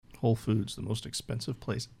Whole Foods, the most expensive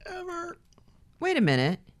place ever. Wait a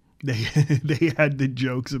minute. They had the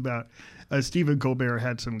jokes about Stephen Colbert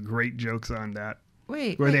had some great jokes on that.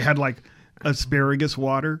 Wait. Where they had like asparagus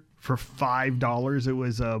water for $5. It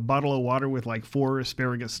was a bottle of water with like 4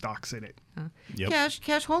 asparagus stalks in it. Yep.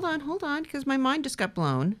 Cash, hold on, because my mind just got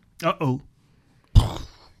blown. Uh-oh.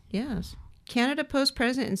 Yes. Canada Post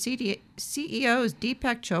president and CEO is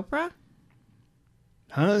Deepak Chopra?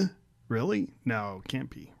 Huh? Really? No, can't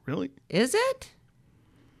be. Really? Is it?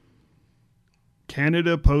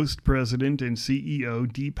 Canada Post president and CEO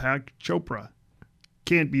Deepak Chopra.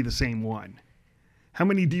 Can't be the same one. How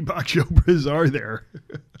many Deepak Chopras are there?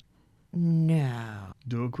 No.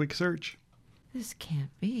 Do a quick search. This can't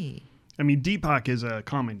be. I mean, Deepak is a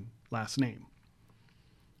common last name.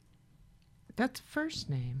 That's first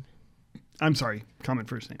name. I'm sorry, common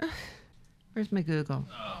first name. Where's my Google?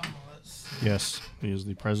 Yes, he is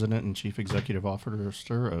the president and chief executive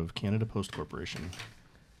officer of Canada Post Corporation.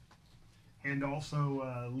 And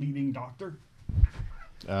also leading doctor.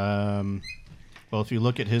 Well, if you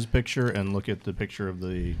look at his picture and look at the picture of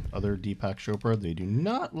the other Deepak Chopra, they do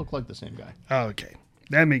not look like the same guy. Oh, okay.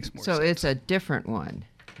 That makes more sense. So it's a different one.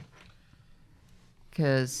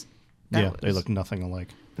 Because they look nothing alike.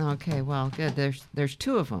 Okay, well, good. There's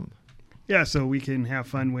 2 of them. Yeah, so we can have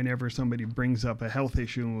fun whenever somebody brings up a health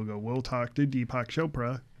issue and we'll talk to Deepak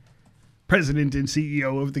Chopra, president and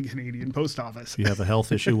CEO of the Canadian Post Office. If you have a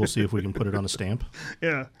health issue, we'll see if we can put it on a stamp.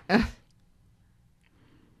 Yeah.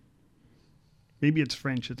 Maybe it's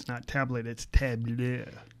French. It's not tablet. It's tableau.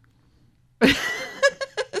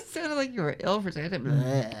 It sounded like you were ill for a second.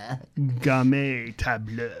 Gamme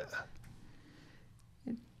tableau.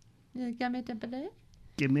 Gamme tableau?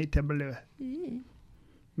 Gamme tableau.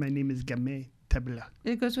 My name is Gamme tableau.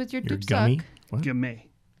 It goes with your tube gummy? sock. What? Gamme.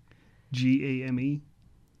 G-A-M-E.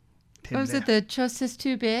 Oh, is it the Chaussées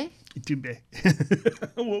Tube? Tube.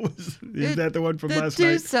 Is that the one from last The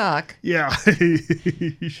night? tube sock. Yeah.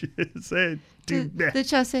 You should have said tube. The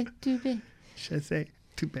Chaussées Tube. Should say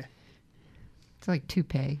tube. It's like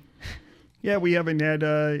toupee. Yeah, we haven't had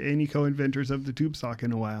any co-inventors of the tube sock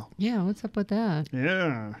in a while. Yeah, what's up with that?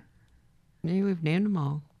 Yeah. Maybe we've named them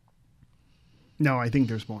all. No, I think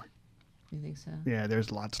there's more. You think so? Yeah,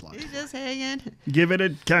 there's lots. You're just hanging. Give it a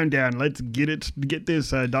countdown. Let's get this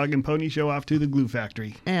dog and pony show off to the glue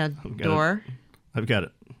factory. And I've got door. I've got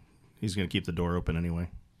it. He's going to keep the door open anyway.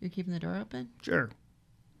 You're keeping the door open? Sure.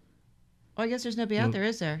 Oh, I guess there's nobody out there,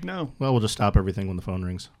 is there? No. Well, we'll just stop everything when the phone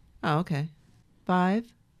rings. Oh, okay. 5,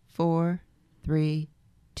 4, 3,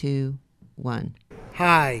 2, 1.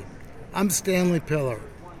 Hi, I'm Stanley Pillar.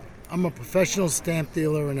 I'm a professional stamp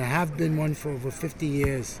dealer and I have been one for over 50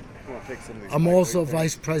 years. I'm also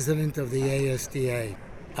vice president of the ASDA.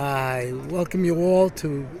 I welcome you all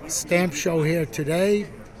to Stamp Show here today.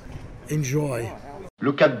 Enjoy.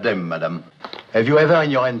 Look at them, madam. Have you ever in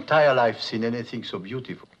your entire life seen anything so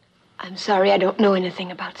beautiful? I'm sorry, I don't know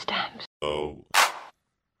anything about stamps.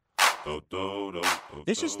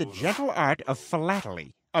 This is the gentle art of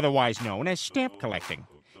philately, otherwise known as stamp collecting.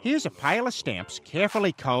 Here's a pile of stamps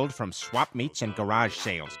carefully culled from swap meets and garage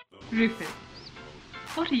sales. Rufus,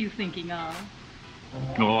 what are you thinking of?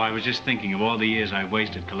 Oh, I was just thinking of all the years I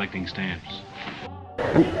wasted collecting stamps.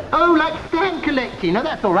 Oh, like stamp collecting. No,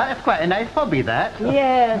 that's all right. That's quite a nice hobby, that.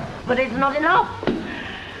 Yes, but it's not enough.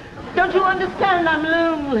 Don't you understand? I'm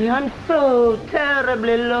lonely. I'm so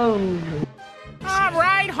terribly lonely. All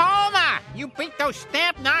right, Homer! You beat those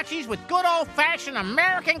stamp Nazis with good old-fashioned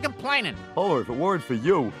American complaining. Homer, if it weren't for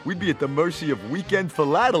you, we'd be at the mercy of weekend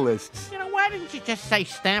philatelists. You know, why didn't you just say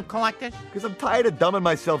stamp collectors? Because I'm tired of dumbing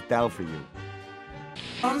myself down for you.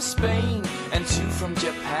 From Spain and 2 from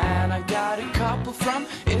Japan. I got a couple from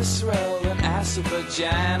Israel and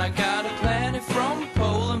Azerbaijan. I got a plenty from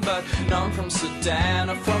Poland, but none from Sudan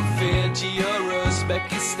or from Fiji or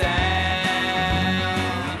Uzbekistan.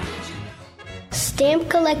 Stamp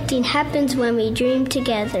collecting happens when we dream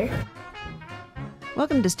together.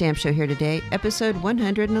 Welcome to Stamp Show here today, episode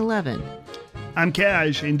 111. I'm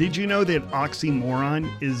Cash, and did you know that oxymoron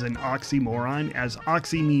is an oxymoron, as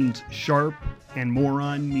oxy means sharp and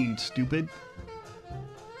moron means stupid?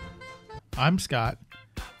 I'm Scott,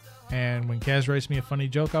 and when Kaz writes me a funny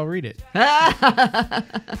joke, I'll read it.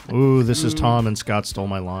 Ooh, this is Tom, and Scott stole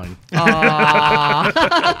my line.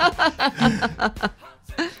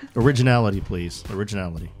 Originality, please.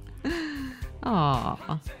 Originality.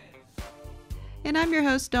 Aww. And I'm your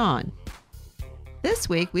host, Dawn. This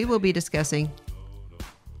week, we will be discussing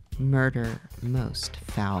Murder Most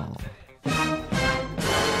Foul.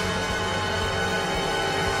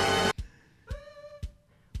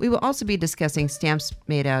 We will also be discussing stamps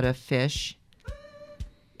made out of fish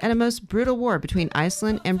and a most brutal war between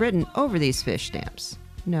Iceland and Britain over these fish stamps.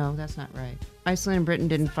 No, that's not right. Iceland and Britain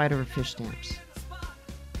didn't fight over fish stamps.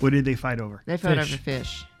 What did they fight over? They fought over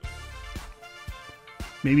fish.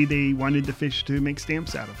 Maybe they wanted the fish to make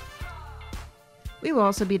stamps out of. We will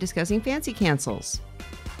also be discussing fancy cancels.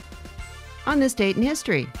 On this date in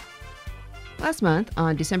history. Last month,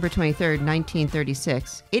 on December 23rd,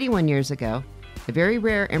 1936, 81 years ago, a very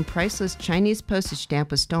rare and priceless Chinese postage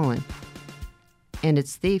stamp was stolen, and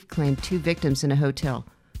its thief claimed 2 victims in a hotel,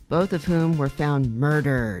 both of whom were found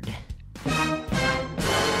murdered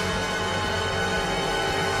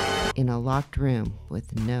in a locked room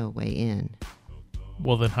with no way in.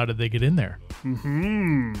 Well, then how did they get in there?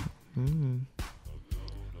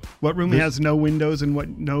 What room has no windows and what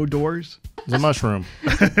no doors? The mushroom.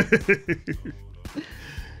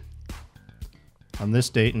 On this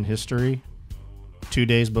date in history, 2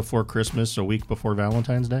 days before Christmas, a week before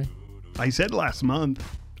Valentine's Day? I said last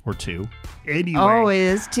month. Or 2. Anyway. Oh, it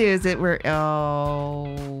is 2. Is it where?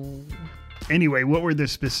 Oh. Anyway, what were the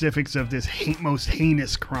specifics of this most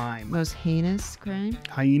heinous crime? Most heinous crime?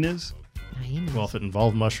 Hyenas? Well, if it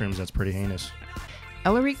involved mushrooms, that's pretty heinous.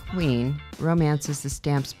 Ellery Queen romances the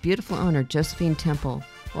stamp's beautiful owner, Josephine Temple,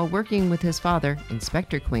 while working with his father,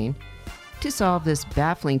 Inspector Queen, to solve this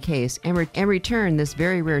baffling case and return this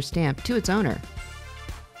very rare stamp to its owner.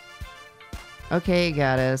 Okay, you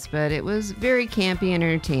got us, but it was very campy and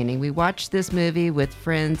entertaining. We watched this movie with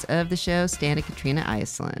friends of the show, Stan and Katrina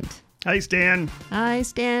Iceland. Hi, Stan. Hi,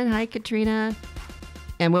 Stan. Hi, Katrina.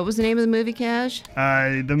 And what was the name of the movie, Cash?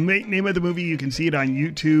 The name of the movie, you can see it on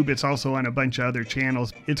YouTube. It's also on a bunch of other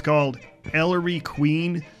channels. It's called Ellery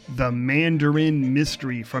Queen, The Mandarin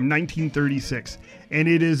Mystery from 1936. And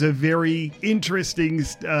it is a very interesting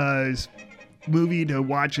movie to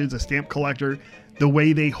watch as a stamp collector. The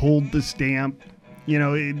way they hold the stamp. You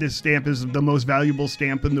know, this stamp is the most valuable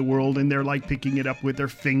stamp in the world, and they're like picking it up with their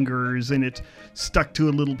fingers, and it's stuck to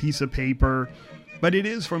a little piece of paper. But it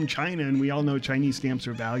is from China, and we all know Chinese stamps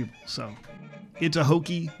are valuable. So it's a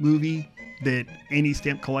hokey movie that any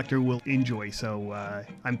stamp collector will enjoy. So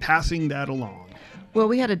I'm passing that along. Well,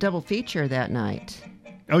 we had a double feature that night.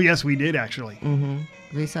 Oh, yes, we did, actually. Mm-hmm.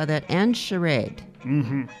 We saw that and Charade,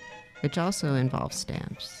 mm-hmm. which also involves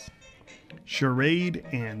stamps. Charade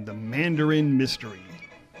and the Mandarin Mystery.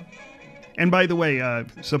 And by the way,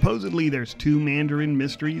 supposedly there's 2 Mandarin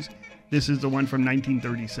Mysteries. This is the one from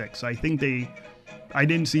 1936. I think I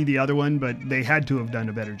didn't see the other one, but they had to have done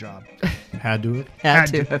a better job. Had to have?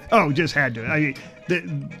 Had to. Oh, just had to. I mean,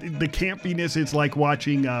 the campiness, it's like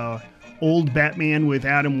watching old Batman with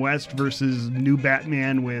Adam West versus new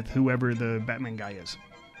Batman with whoever the Batman guy is.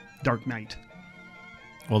 Dark Knight.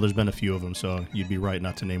 Well, there's been a few of them, so you'd be right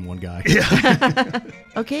not to name one guy. Yeah.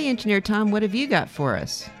 Okay, Engineer Tom, what have you got for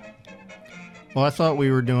us? Well, I thought we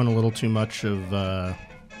were doing a little too much of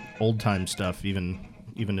old-time stuff, even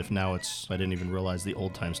if now I didn't even realize the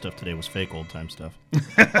old-time stuff today was fake old-time stuff.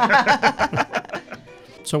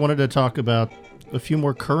 So I wanted to talk about a few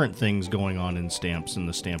more current things going on in stamps in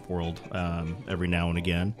the stamp world every now and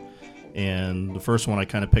again. And the first one I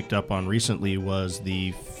kind of picked up on recently was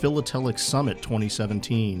the Philatelic Summit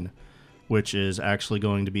 2017, which is actually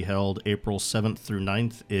going to be held April 7th through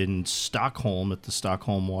 9th in Stockholm at the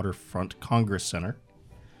Stockholm Waterfront Congress Center.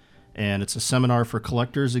 And it's a seminar for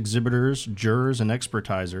collectors, exhibitors, jurors, and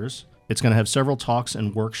expertisers. It's going to have several talks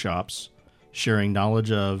and workshops sharing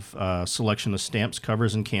knowledge of selection of stamps,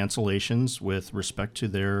 covers, and cancellations with respect to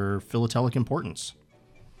their philatelic importance.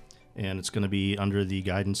 And it's going to be under the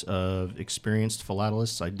guidance of experienced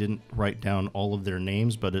philatelists. I didn't write down all of their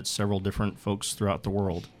names, but it's several different folks throughout the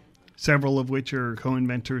world. Several of which are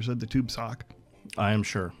co-inventors of the tube sock. I am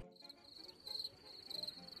sure.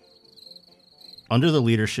 Under the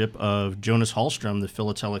leadership of Jonas Hallström, the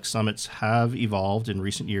Philatelic Summits have evolved in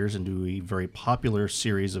recent years into a very popular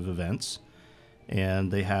series of events, and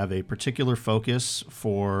they have a particular focus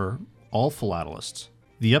for all philatelists.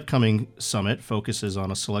 The upcoming summit focuses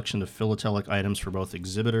on a selection of philatelic items for both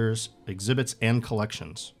exhibits, and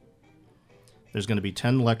collections. There's going to be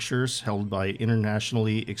 10 lectures held by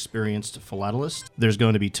internationally experienced philatelists. There's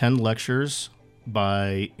going to be 10 lectures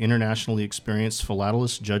by internationally experienced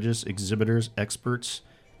philatelists, judges, exhibitors, experts,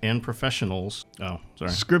 and professionals. Oh,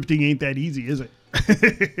 sorry. Scripting ain't that easy, is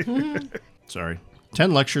it? Sorry.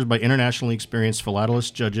 10 lectures by internationally experienced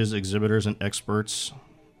philatelists, judges, exhibitors, and experts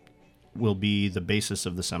will be the basis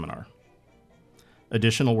of the seminar.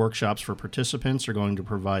 Additional workshops for participants are going to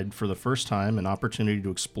provide, for the first time, an opportunity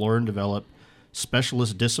to explore and develop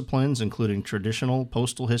specialist disciplines, including traditional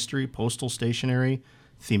postal history, postal stationery,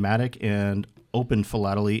 thematic, and open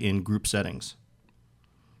philately in group settings.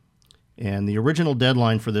 And the original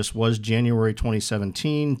deadline for this was January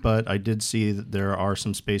 2017, but I did see that there are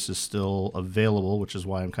some spaces still available, which is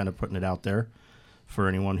why I'm kind of putting it out there for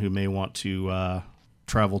anyone who may want to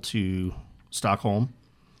travel to Stockholm.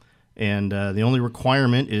 And the only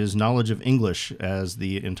requirement is knowledge of English, as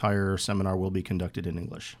the entire seminar will be conducted in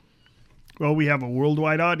English. Well, we have a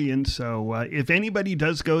worldwide audience, so if anybody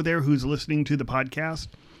does go there who's listening to the podcast,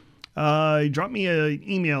 drop me an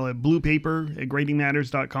email at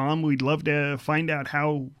bluepaper@gradingmatters.com. We'd love to find out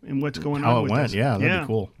how and what's going on with this. Yeah, that'd be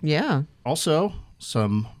cool. Yeah. Also,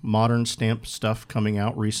 some modern stamp stuff coming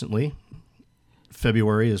out recently.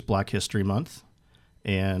 February is Black History Month,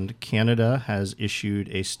 and Canada has issued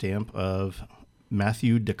a stamp of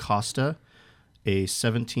Matthew DaCosta, a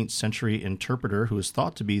 17th century interpreter who is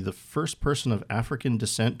thought to be the first person of African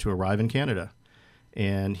descent to arrive in Canada.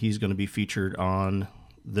 And he's going to be featured on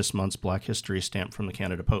this month's Black History stamp from the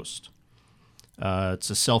Canada Post. It's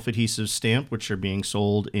a self-adhesive stamp, which are being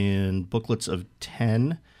sold in booklets of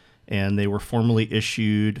 10, and they were formally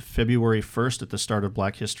issued February 1st at the start of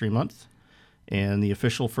Black History Month. And the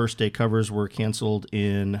official first day covers were canceled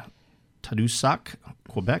in Tadoussac,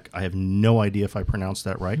 Quebec. I have no idea if I pronounced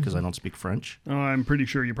that right because I don't speak French. Oh, I'm pretty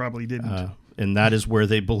sure you probably didn't. And that is where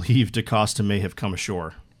they believe DaCosta may have come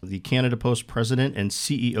ashore. The Canada Post president and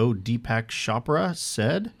CEO Deepak Chopra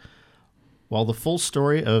said, "While the full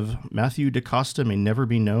story of Matthew DaCosta may never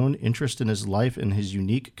be known, interest in his life and his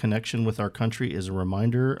unique connection with our country is a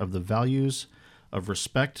reminder of the values of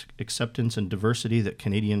respect, acceptance, and diversity that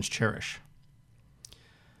Canadians cherish."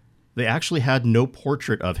 They actually had no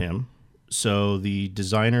portrait of him, so the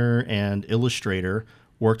designer and illustrator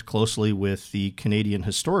worked closely with the Canadian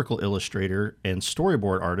historical illustrator and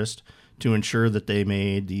storyboard artist to ensure that they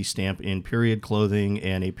made the stamp in period clothing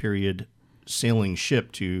and a period sailing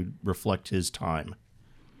ship to reflect his time.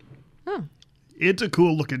 Oh. It's a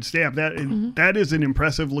cool looking stamp. That is an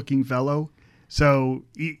impressive looking fellow. So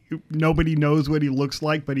nobody knows what he looks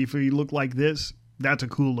like, but if he looked like this, that's a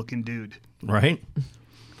cool looking dude. Right?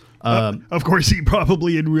 Of course, he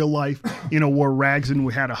probably in real life, wore rags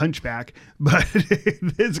and had a hunchback. But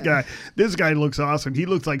this guy looks awesome. He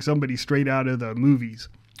looks like somebody straight out of the movies.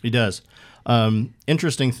 He does.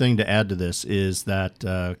 Interesting thing to add to this is that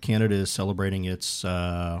Canada is celebrating its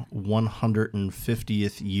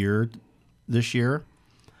 150th year this year,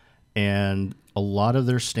 and a lot of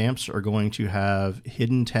their stamps are going to have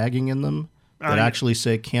hidden tagging in them that actually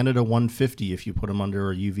say Canada 150 if you put them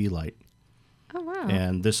under a UV light. Oh, wow.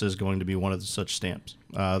 And this is going to be one of such stamps.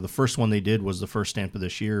 The first one they did was the first stamp of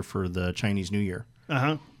this year for the Chinese New Year.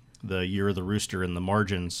 Uh-huh. The Year of the Rooster in the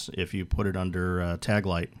margins, if you put it under tag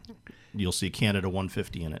light, you'll see Canada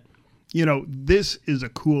 150 in it. This is a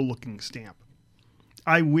cool looking stamp.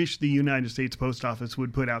 I wish the United States Post Office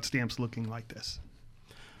would put out stamps looking like this.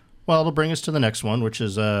 Well, it'll bring us to the next one, which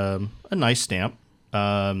is a nice stamp.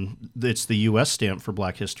 It's the U.S. stamp for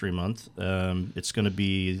Black History Month. It's going to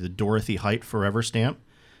be the Dorothy Height Forever stamp,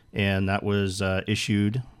 and that was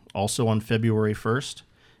issued also on February 1st,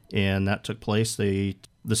 and that took place.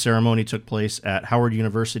 The ceremony took place at Howard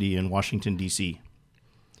University in Washington, D.C.,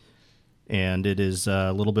 and it is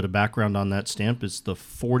a little bit of background on that stamp. It's the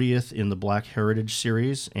 40th in the Black Heritage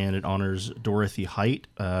series, and it honors Dorothy Height,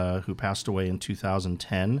 who passed away in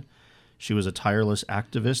 2010. She was a tireless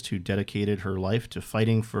activist who dedicated her life to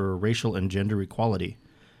fighting for racial and gender equality.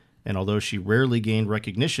 And although she rarely gained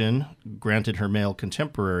recognition granted her male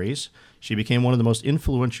contemporaries, she became one of the most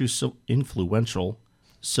influential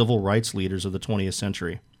civil rights leaders of the 20th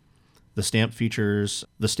century. The stamp features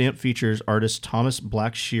artist Thomas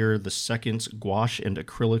Blackshear II's gouache and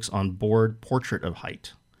acrylics on board portrait of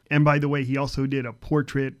Height. And by the way, he also did a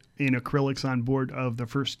portrait in acrylics on board of the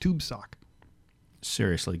first tube sock.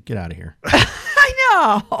 Seriously, get out of here.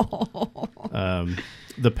 I know.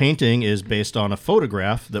 The painting is based on a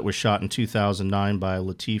photograph that was shot in 2009 by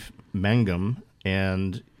Latif Mangum,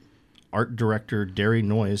 and art director Derry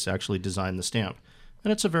Noyes actually designed the stamp.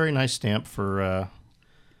 And it's a very nice stamp for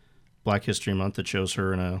Black History Month. That shows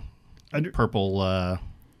her in a purple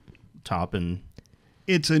top and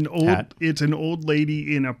it's an old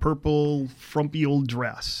lady in a purple frumpy old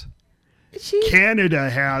dress. Canada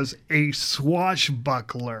has a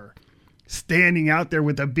swashbuckler standing out there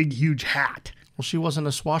with a big, huge hat. Well, she wasn't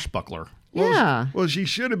a swashbuckler. Well, she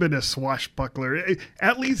should have been a swashbuckler.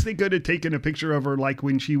 At least they could have taken a picture of her like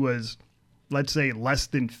when she was, let's say, less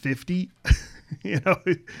than 50.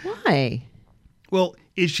 Why? Well,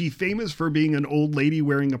 is she famous for being an old lady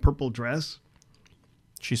wearing a purple dress?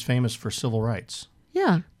 She's famous for civil rights.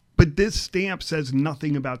 Yeah. But this stamp says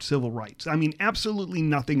nothing about civil rights. I mean, absolutely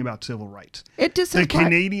nothing about civil rights. It just the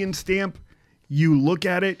Canadian stamp, You look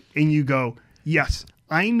at it and you go, yes,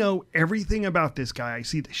 I know everything about this guy. I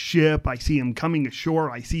see the ship. I see him coming ashore.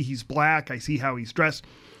 I see he's black. I see how he's dressed.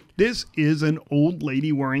 This is an old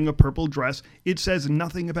lady wearing a purple dress. It says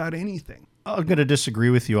nothing about anything. I'm going to disagree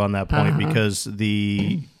with you on that point because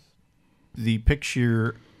the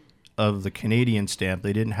picture of the Canadian stamp,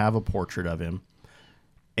 they didn't have a portrait of him.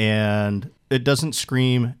 And it doesn't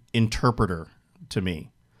scream interpreter to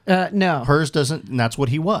me. No. Hers doesn't, and that's what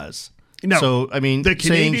he was. No. So, I mean, The saying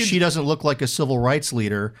Canadian- she doesn't look like a civil rights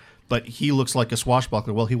leader, but he looks like a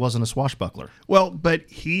swashbuckler. Well, he wasn't a swashbuckler. Well, but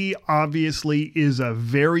he obviously is a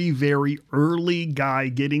very, very early guy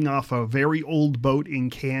getting off a very old boat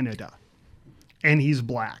in Canada. And he's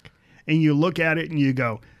black. And you look at it and you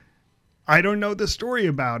go, I don't know the story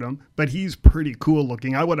about him, but he's pretty cool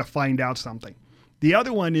looking. I want to find out something. The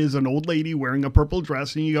other one is an old lady wearing a purple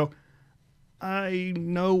dress, and you go, I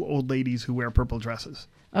know old ladies who wear purple dresses.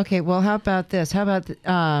 Okay, well, how about this? How about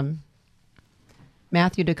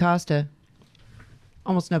Matthew DaCosta?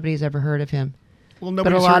 Almost nobody's ever heard of him. Well, But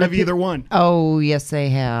nobody's a lot heard of of either one. Oh, yes, they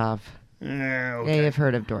have. Okay. They have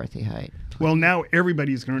heard of Dorothy Height. Well, now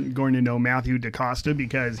everybody's going to know Matthew DaCosta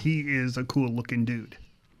because he is a cool-looking dude.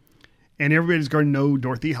 And everybody's going to know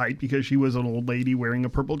Dorothy Height because she was an old lady wearing a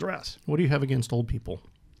purple dress. What do you have against old people?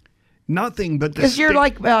 Nothing but the Because you're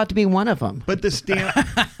like about to be one of them. But the stamp...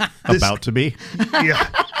 About to be? Yeah.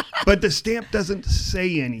 But the stamp doesn't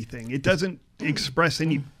say anything. It doesn't express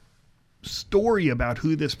any story about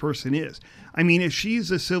who this person is. I mean, if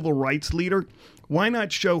she's a civil rights leader, why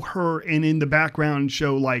not show her and in the background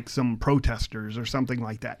show like some protesters or something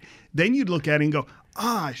like that? Then you'd look at it and go,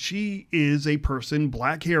 she is a person,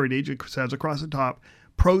 black heritage, it says across the top,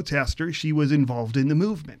 protester. She was involved in the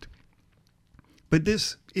movement. But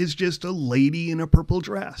this is just a lady in a purple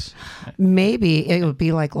dress. Maybe it would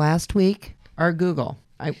be like last week, our Google.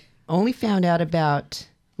 I only found out about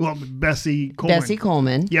Bessie Coleman. Bessie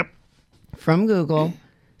Coleman. Yep. From Google,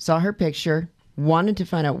 saw her picture, wanted to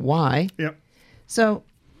find out why. Yep. So,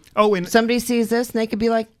 and somebody sees this and they could be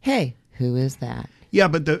like, hey, who is that? Yeah,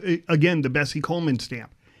 but the Bessie Coleman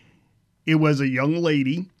stamp. It was a young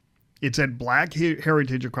lady. It said Black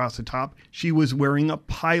Heritage across the top. She was wearing a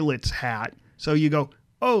pilot's hat. So you go,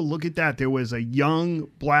 oh, look at that. There was a young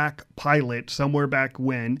black pilot somewhere back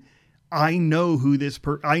when. I know who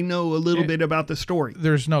I know a little bit about the story.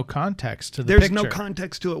 There's no context to the There's picture. no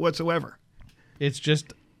context to it whatsoever. It's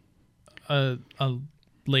just a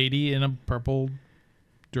lady in a purple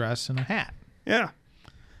dress and a hat. Yeah.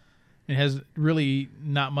 It has really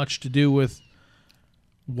not much to do with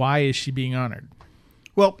why is she being honored.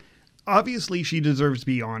 Well, obviously she deserves to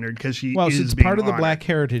be honored because she is it's being part of the honored. Black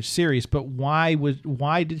Heritage series, but why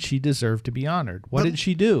did she deserve to be honored? What did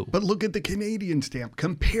she do? But look at the Canadian stamp.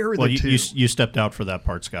 Compare Well, the two. you stepped out for that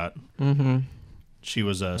part, Scott. Mm-hmm. She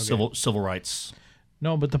was a civil rights.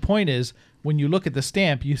 No, but the point is, when you look at the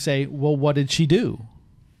stamp, you say, well, what did she do?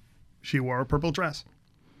 She wore a purple dress.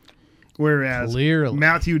 Whereas Clearly.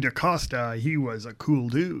 Matthew DaCosta, he was a cool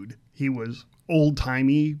dude. He was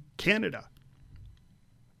old-timey Canada.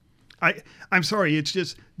 I'm sorry, it's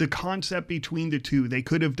just the concept between the two. They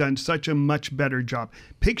could have done such a much better job.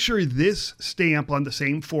 Picture this stamp on the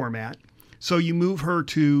same format. So you move her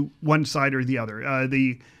to one side or the other.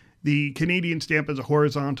 The Canadian stamp is a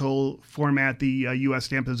horizontal format. The U.S.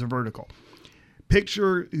 stamp is a vertical.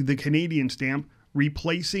 Picture the Canadian stamp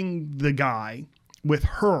replacing the guy with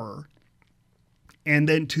her. And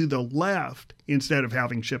then to the left, instead of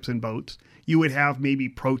having ships and boats, you would have maybe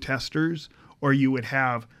protesters, or you would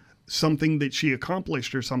have something that she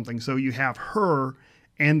accomplished or something. So you have her,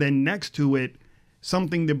 and then next to it,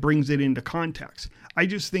 something that brings it into context. I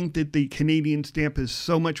just think that the Canadian stamp is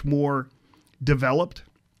so much more developed.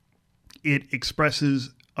 It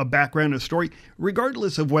expresses a background, a story,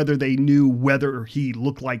 regardless of whether they knew whether he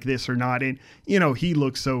looked like this or not. And, he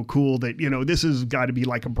looks so cool that, this has got to be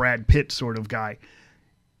like a Brad Pitt sort of guy.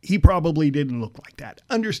 He probably didn't look like that.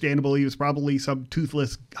 Understandable, he was probably some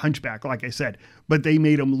toothless hunchback, like I said. But they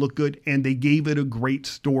made him look good, and they gave it a great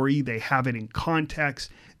story. They have it in context.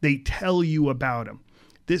 They tell you about him.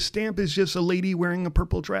 This stamp is just a lady wearing a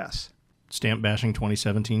purple dress. Stamp bashing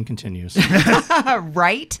 2017 continues.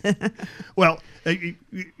 Right? Well,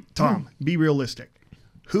 Tom, be realistic.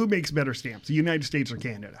 Who makes better stamps, the United States or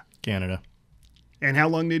Canada? Canada. And how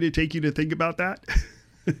long did it take you to think about that?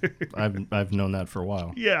 I've known that for a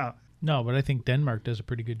while. Yeah. No, but I think Denmark does a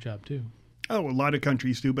pretty good job too. Oh, a lot of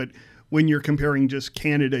countries do, but when you're comparing just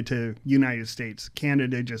Canada to United States,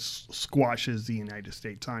 Canada just squashes the United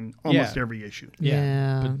States on almost every issue.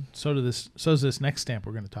 Yeah. But so's this next stamp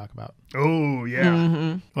we're going to talk about. Oh, yeah.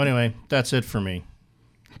 Mm-hmm. Well, anyway, that's it for me.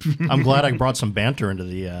 I'm glad I brought some banter into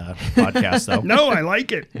the podcast, though. No, I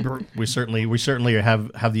like it. We certainly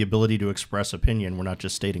have the ability to express opinion. We're not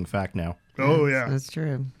just stating fact now. Oh, yeah. That's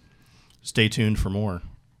true. Stay tuned for more.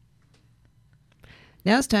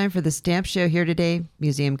 Now it's time for the Stamp Show Here Today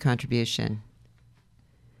Museum Contribution.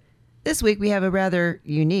 This week we have a rather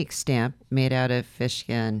unique stamp made out of fish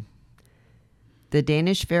skin. The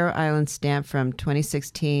Danish Faroe Islands stamp from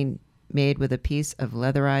 2016 made with a piece of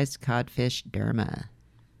leatherized codfish derma.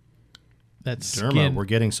 That's Derma, skin. we're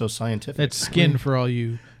getting so scientific. That's skin for all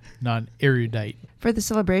you non-erudite. For the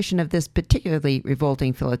celebration of this particularly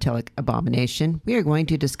revolting philatelic abomination, we are going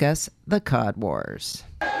to discuss the Cod Wars.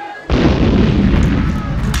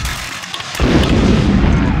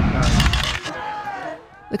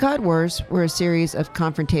 The Cod Wars were a series of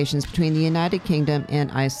confrontations between the United Kingdom and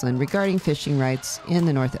Iceland regarding fishing rights in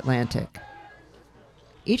the North Atlantic.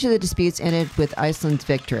 Each of the disputes ended with Iceland's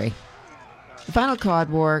victory. The final Cod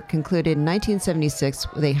War concluded in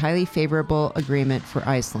 1976 with a highly favorable agreement for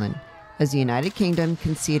Iceland, as the United Kingdom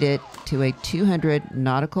conceded to a 200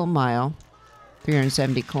 nautical mile,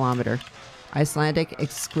 370 kilometer, Icelandic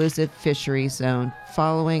exclusive fishery zone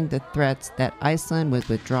following the threats that Iceland would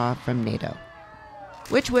withdraw from NATO,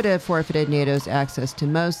 which would have forfeited NATO's access to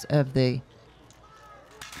most of the...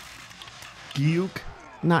 Guyuk?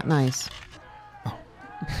 Not nice.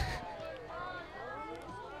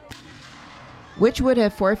 Which would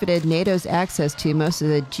have forfeited NATO's access to most of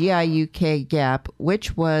the GIUK Gap,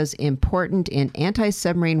 which was important in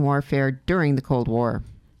anti-submarine warfare during the Cold War.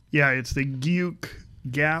 Yeah, it's the Guyuk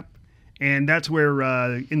Gap, and that's where,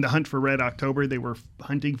 in the Hunt for Red October, they were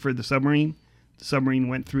hunting for the submarine. The submarine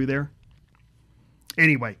went through there.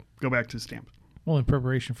 Anyway, go back to the stamp. Well, in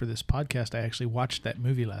preparation for this podcast, I actually watched that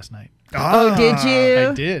movie last night. Oh, did you?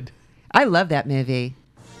 I did. I love that movie.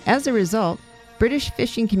 As a result, British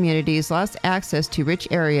fishing communities lost access to rich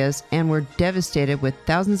areas and were devastated with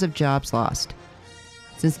thousands of jobs lost.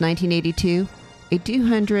 Since 1982, a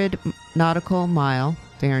 200 nautical mile,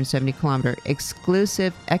 370 kilometer,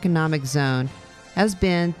 exclusive economic zone has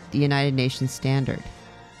been the United Nations standard.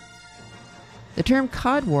 The term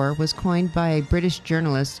Cod War was coined by a British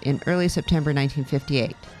journalist in early September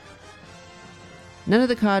 1958. None of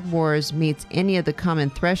the Cod Wars meets any of the common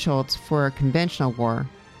thresholds for a conventional war,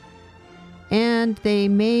 and they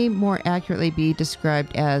may more accurately be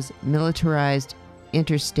described as militarized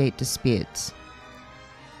interstate disputes.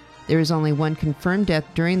 There is only one confirmed death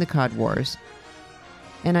during the Cod Wars.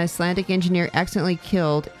 An Icelandic engineer accidentally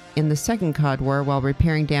killed in the Second Cod War while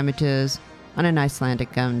repairing damages on an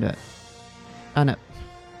Icelandic gunboat. On a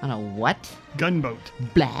what? Gunboat.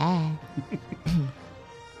 Blah.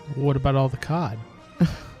 What about all the cod?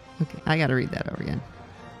 Okay, I got to read that over again.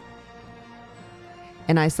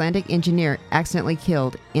 An Icelandic engineer accidentally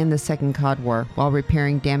killed in the Second Cod War while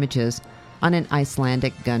repairing damages on an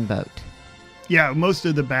Icelandic gunboat. Yeah, most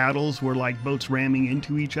of the battles were like boats ramming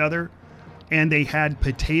into each other, and they had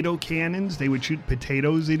potato cannons. They would shoot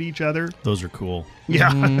potatoes at each other. Those are cool.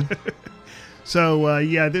 Yeah. Mm-hmm. So,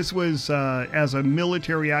 this was, as a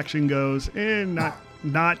military action goes,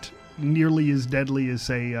 not nearly as deadly as,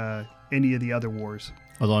 say, any of the other wars.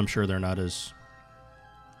 Although I'm sure they're not as...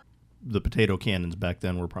 The potato cannons back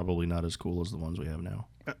then were probably not as cool as the ones we have now.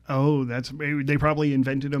 They probably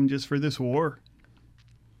invented them just for this war.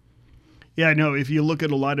 Yeah, no, if you look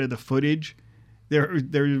at a lot of the footage, they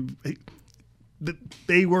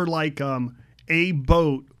were like a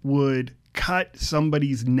boat would cut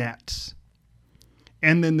somebody's nets.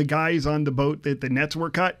 And then the guys on the boat that the nets were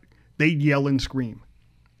cut, they'd yell and scream.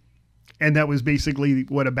 And that was basically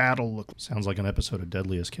what a battle looked like. Sounds like an episode of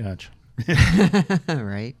Deadliest Catch.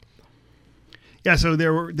 Right. Yeah, so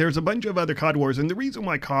there's a bunch of other cod wars. And the reason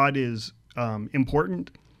why cod is important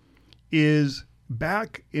is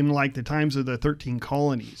back in like the times of the 13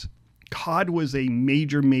 colonies, cod was a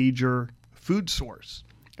major food source.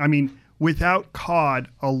 I mean, without cod,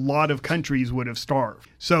 a lot of countries would have starved.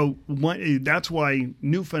 So that's why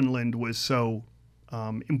Newfoundland was so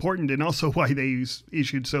important, and also why they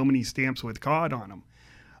issued so many stamps with cod on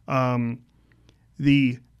them.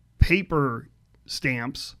 The paper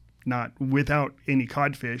stamps, not without any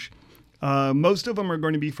codfish, most of them are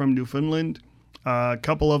going to be from Newfoundland. A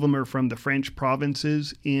couple of them are from the French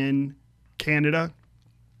provinces in Canada.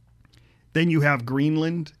 Then you have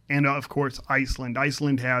Greenland and, of course, Iceland.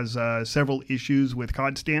 Iceland has several issues with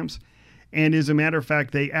cod stamps. And as a matter of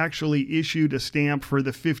fact, they actually issued a stamp for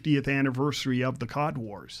the 50th anniversary of the Cod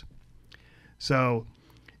Wars. So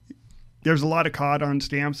there's a lot of cod on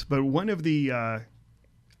stamps, but one of the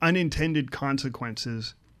unintended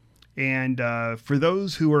consequences, and for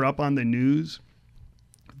those who are up on the news,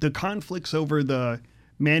 the conflicts over the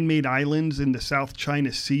man-made islands in the South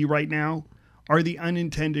China Sea right now are the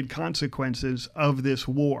unintended consequences of this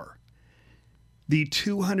war. The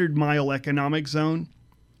 200-mile economic zone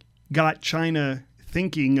got China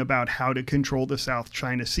thinking about how to control the South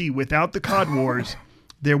China Sea. Without the Cod Wars,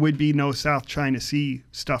 there would be no South China Sea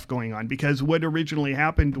stuff going on, because what originally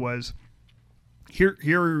happened was,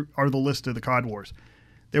 here are the list of the Cod Wars.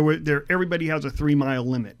 Everybody has a 3-mile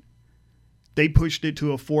limit. They pushed it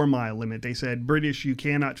to a 4-mile limit. They said, British, you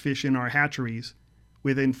cannot fish in our hatcheries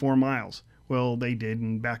within 4 miles. Well, they did,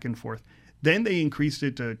 and back and forth. Then they increased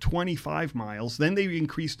it to 25 miles. Then they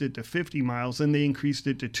increased it to 50 miles. Then they increased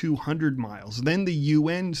it to 200 miles. Then the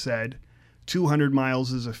UN said 200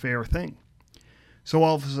 miles is a fair thing. So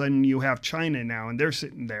all of a sudden you have China now, and they're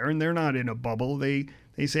sitting there, and they're not in a bubble. They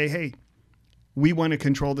say, hey, we want to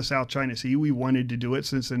control the South China Sea. We wanted to do it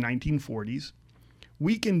since the 1940s.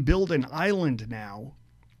 We can build an island now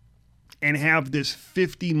and have this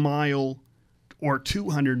 50-mile or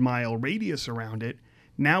 200-mile radius around it.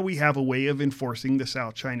 Now we have a way of enforcing the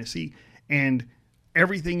South China Sea. And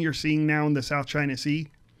everything you're seeing now in the South China Sea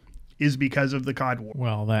is because of the Cod War.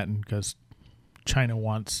 Well, that and because China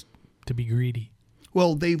wants to be greedy.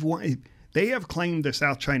 Well, they have claimed the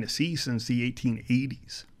South China Sea since the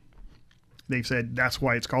 1880s. They've said that's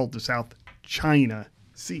why it's called the South China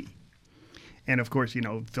Sea. And of course,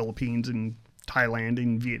 Philippines and Thailand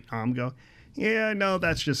and Vietnam go, yeah, no,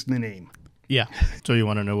 that's just the name. Yeah. So you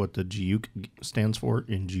want to know what the GUC stands for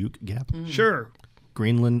in GUC Gap? Mm. Sure.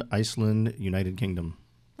 Greenland, Iceland, United Kingdom.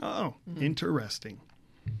 Oh, interesting.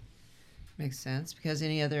 Makes sense, because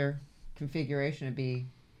any other configuration would be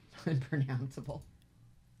unpronounceable.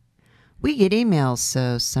 We get emails,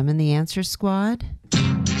 so summon the answer squad.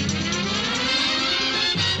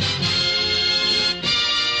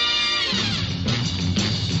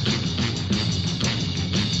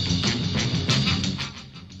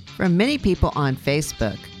 From many people on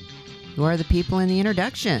Facebook. Who are the people in the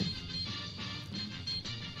introduction?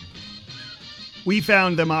 We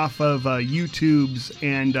found them off of YouTube's,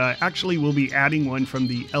 and actually we'll be adding one from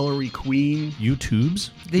the Ellery Queen.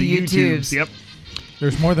 YouTube's? The YouTubes. Yep.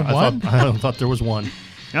 There's more than one? I thought there was one.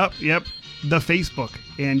 Yep. The Facebook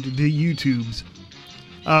and the YouTubes.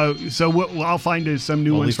 So what I'll find is some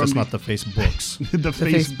new ones from from not the Facebooks. the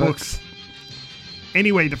Facebooks.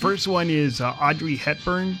 Anyway, the first one is Audrey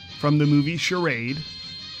Hepburn from the movie Charade.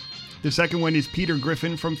 The second one is Peter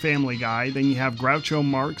Griffin from Family Guy. Then you have Groucho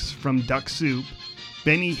Marx from Duck Soup,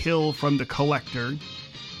 Benny Hill from The Collector,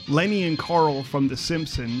 Lenny and Carl from The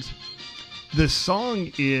Simpsons. The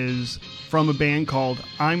song is from a band called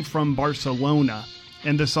I'm From Barcelona,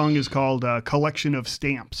 and the song is called Collection of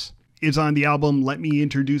Stamps. It's on the album Let Me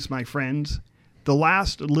Introduce My Friends. The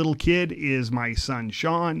last little kid is my son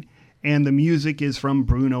Sean, and the music is from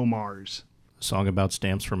Bruno Mars. A song about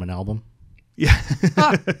stamps from an album? Yeah.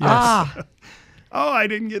 Yes. Oh, I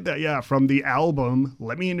didn't get that. Yeah, from the album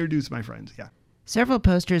Let Me Introduce My Friends. Yeah. Several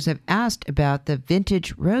posters have asked about the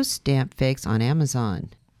vintage rose stamp fakes on Amazon.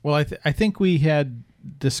 Well, I think we had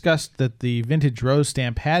discussed that the vintage rose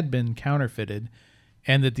stamp had been counterfeited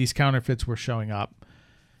and that these counterfeits were showing up,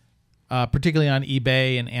 particularly on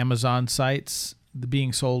eBay and Amazon sites,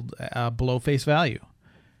 being sold below face value.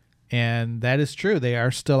 And that is true. They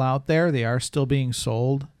are still out there. They are still being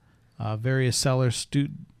sold. Various sellers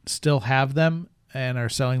still have them and are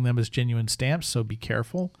selling them as genuine stamps, so be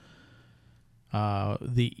careful.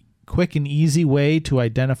 The quick and easy way to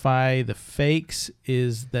identify the fakes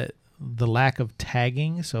is that the lack of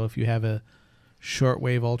tagging. So if you have a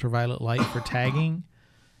shortwave ultraviolet light for tagging,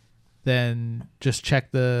 then just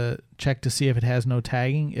check to see if it has no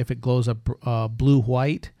tagging. If it glows up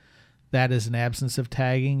blue-white, that is an absence of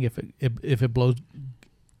tagging. If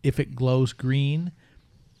it glows green,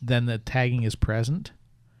 then the tagging is present.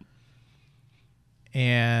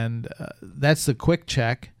 And that's the quick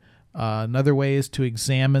check. Another way is to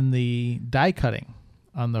examine the die cutting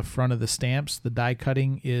on the front of the stamps. The die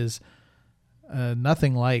cutting is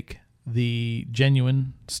nothing like the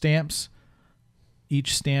genuine stamps.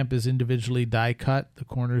 Each stamp is individually die cut. The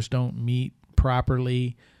corners don't meet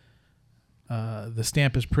properly. The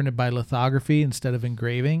stamp is printed by lithography instead of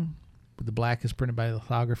engraving. The black is printed by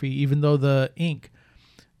lithography. Even though the ink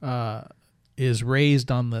is raised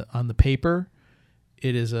on the paper,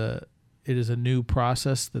 it is a new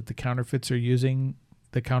process that the counterfeiters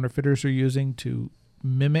are using to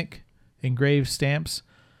mimic engraved stamps.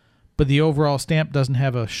 But the overall stamp doesn't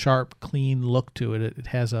have a sharp, clean look to it. It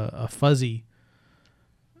has a fuzzy.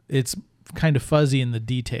 It's kind of fuzzy in the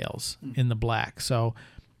details in the black. So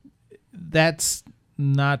that's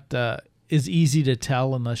not as easy to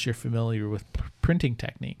tell unless you're familiar with printing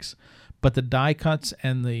techniques. But the die cuts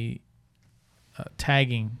and the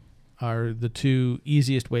tagging are the two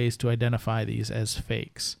easiest ways to identify these as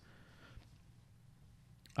fakes.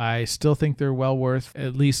 I still think they're well worth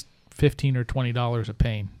at least $15 or $20 a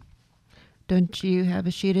pane. Don't you have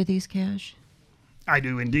a sheet of these, Cash? I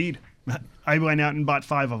do indeed. I went out and bought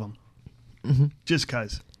 5 of them. Mm-hmm. Just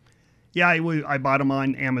because. Yeah, I bought them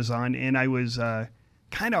on Amazon, and I was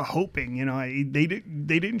kind of hoping, they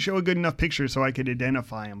didn't show a good enough picture so I could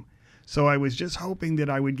identify them. So I was just hoping that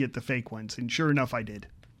I would get the fake ones, and sure enough, I did.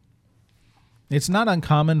 It's not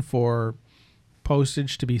uncommon for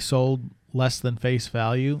postage to be sold less than face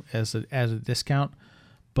value as a discount,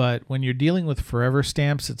 but when you're dealing with forever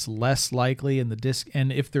stamps, it's less likely, and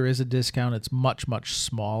if there is a discount, it's much, much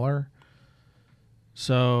smaller.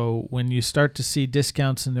 So when you start to see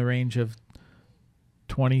discounts in the range of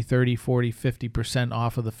 20, 30, 40, 50%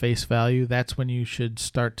 off of the face value, that's when you should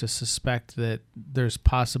start to suspect that there's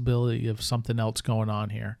possibility of something else going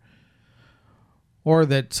on here, or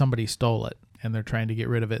that somebody stole it and they're trying to get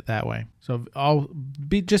rid of it that way. So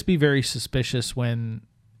just be very suspicious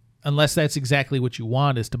unless that's exactly what you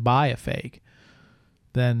want, is to buy a fake.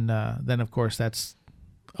 Then of course that's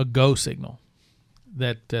a go signal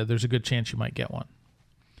that there's a good chance you might get one.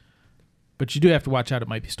 But you do have to watch out; it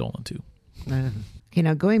might be stolen too. Okay,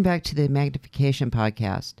 now going back to the magnification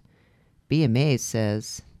podcast, Be Amazed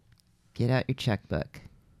says, get out your checkbook.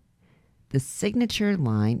 The signature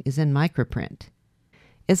line is in microprint.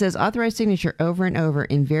 It says authorized signature over and over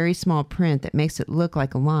in very small print that makes it look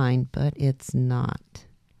like a line, but it's not.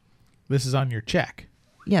 This is on your check.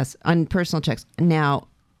 Yes, on personal checks. Now,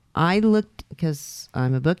 I looked, because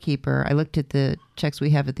I'm a bookkeeper, I looked at the checks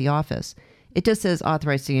we have at the office. It just says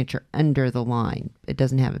authorized signature under the line. It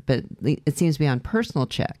doesn't have it, but it seems to be on personal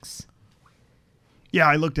checks. Yeah,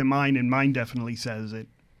 I looked at mine, and mine definitely says it.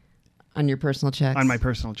 On your personal checks? On my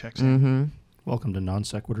personal checks. Mm-hmm. Welcome to Non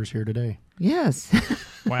Sequiturs here today. Yes.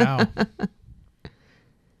 Wow.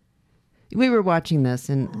 We were watching this,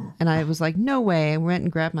 and I was like, no way. I went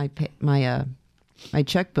and grabbed my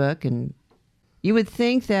checkbook, and you would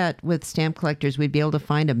think that with stamp collectors, we'd be able to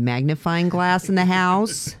find a magnifying glass in the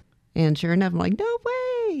house. And sure enough, I'm like, no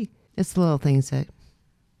way. It's the little things that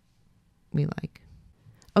we like.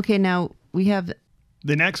 Okay, now we have...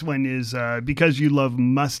 The next one is, because you love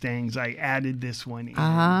Mustangs, I added this one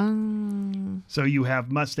in. So you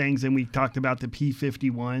have Mustangs, and we talked about the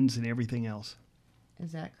P-51s and everything else.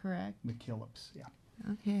 Is that correct? McKillips, yeah.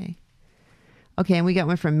 Okay. Okay, and we got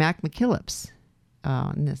one from Mac McKillips.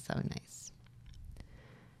 Oh, and that's so nice.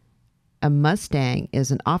 A Mustang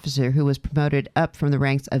is an officer who was promoted up from the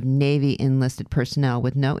ranks of Navy enlisted personnel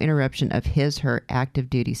with no interruption of his/her active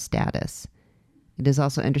duty status. It is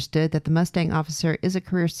also understood that the Mustang officer is a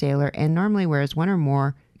career sailor and normally wears one or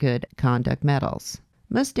more good conduct medals.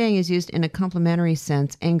 Mustang is used in a complimentary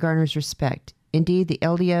sense and garners respect. Indeed, the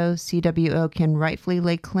LDO CWO can rightfully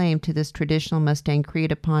lay claim to this traditional Mustang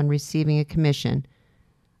creed upon receiving a commission.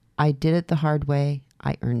 I did it the hard way.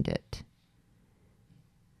 I earned it.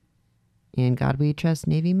 In God We Trust,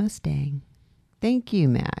 Navy Mustang. Thank you,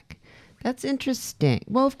 Mac. That's interesting.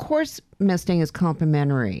 Well, of course, Mustang is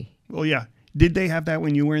complimentary. Well, yeah. Did they have that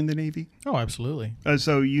when you were in the Navy? Oh, absolutely.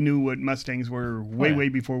 So you knew what Mustangs were way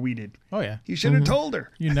before we did. Oh, yeah. You should have told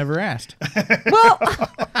her. You never asked. Well,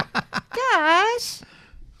 gosh.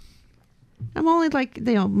 I'm only like,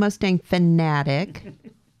 Mustang fanatic.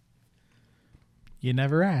 You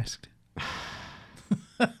never asked.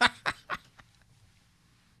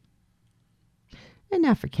 And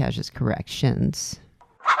now for Cash's corrections.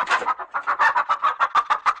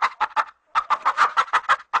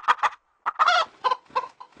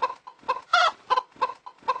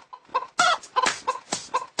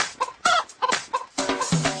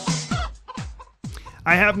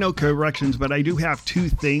 I have no corrections, but I do have 2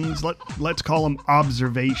 things. Let's call them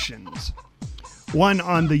observations. One,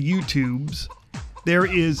 on the YouTubes, there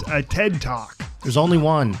is a TED Talk. There's only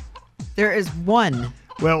one. There is one.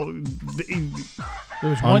 Well,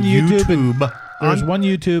 there's one YouTube. There's one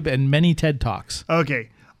YouTube and many TED Talks. Okay.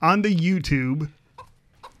 On the YouTube,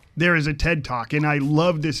 there is a TED Talk, and I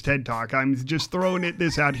love this TED Talk. I'm just throwing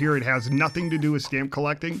this out here. It has nothing to do with stamp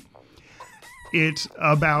collecting. It's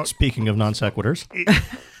about... Speaking of non sequiturs.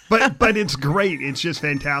 But it's great. It's just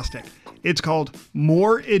fantastic. It's called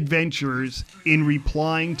More Adventures in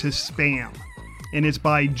Replying to Spam. And it's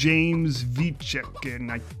by James Vichik,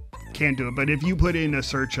 and I can't do it. But if you put in a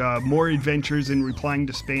search, More Adventures in Replying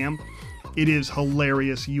to Spam, it is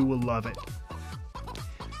hilarious. You will love it.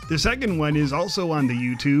 The second one is also on the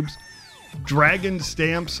YouTubes, Dragons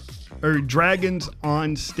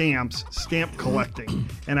on Stamps, Stamp Collecting.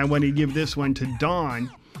 And I want to give this one to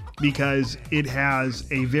Dawn. because it has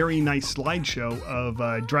a very nice slideshow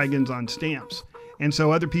of dragons on stamps. And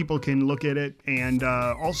so other people can look at it and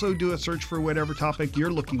also do a search for whatever topic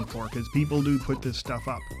you're looking for, because people do put this stuff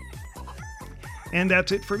up. And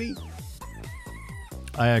that's it for me.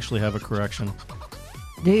 I actually have a correction.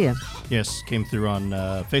 Do you? Yes, came through on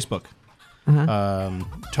Facebook. Uh-huh.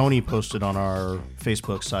 Tony posted on our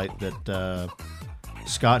Facebook site that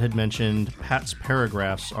Scott had mentioned Pat's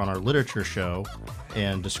paragraphs on our literature show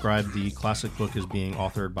and described the classic book as being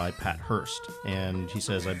authored by Pat Hearst. And he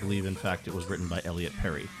says, I believe, in fact, it was written by Elliot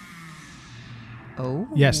Perry. Oh.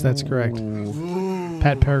 Yes, that's correct.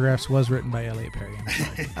 Pat Paragraphs was written by Elliot Perry.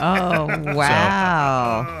 Oh,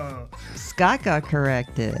 wow. Scott got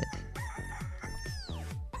corrected.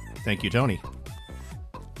 Thank you, Tony.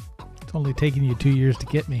 It's only taken you 2 years to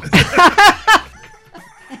get me.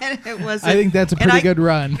 And it was. I think that's a pretty good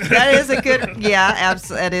run. That is a good. Yeah,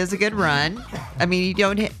 absolutely. That is a good run. I mean, you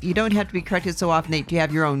don't have to be corrected so often that you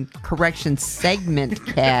have your own correction segment,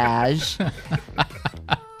 Cash.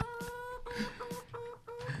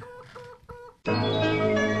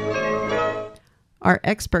 Our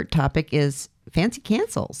expert topic is fancy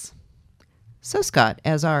cancels. So, Scott,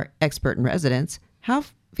 as our expert in residence, how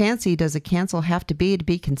fancy does a cancel have to be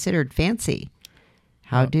considered fancy?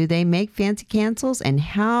 How do they make fancy cancels, and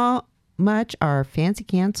how much are fancy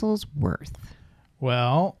cancels worth?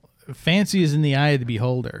 Well, fancy is in the eye of the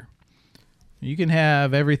beholder. You can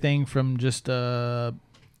have everything from just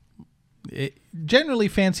generally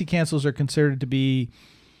fancy cancels are considered to be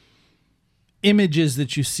images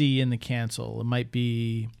that you see in the cancel. It might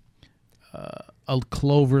be a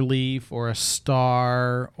clover leaf or a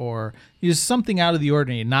star or just something out of the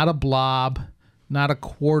ordinary, not a blob, not a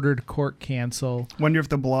quartered cork cancel. Wonder if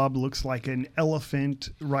the blob looks like an elephant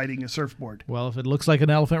riding a surfboard. Well, if it looks like an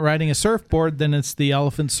elephant riding a surfboard, then it's the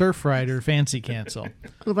elephant surf rider fancy cancel.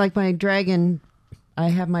 Like my dragon, I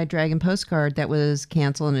have my dragon postcard that was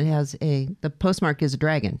canceled, and it has the postmark is a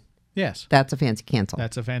dragon. Yes. That's a fancy cancel.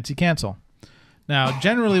 That's a fancy cancel. Now,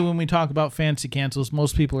 generally, when we talk about fancy cancels,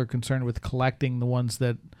 most people are concerned with collecting the ones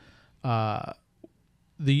that, at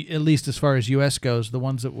least as far as U.S. goes, the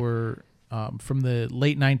ones that were from the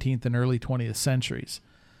late 19th and early 20th centuries.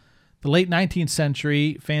 The late 19th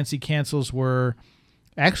century fancy cancels were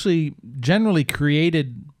actually generally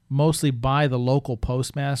created mostly by the local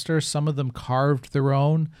postmaster. Some of them carved their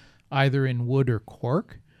own, either in wood or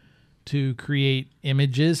cork, to create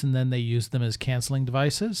images, and then they used them as canceling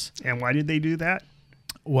devices. And why did they do that?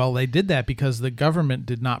 Well, they did that because the government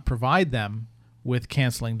did not provide them with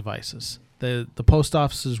canceling devices. The post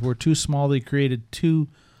offices were too small. They created too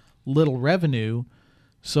little revenue,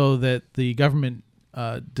 so that the government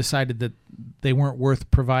decided that they weren't worth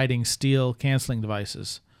providing steel canceling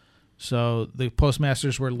devices. So the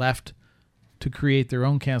postmasters were left to create their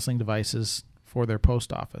own canceling devices for their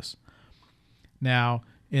post office. Now,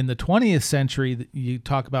 in the 20th century, you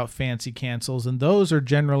talk about fancy cancels, and those are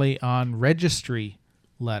generally on registry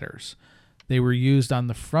letters. They were used on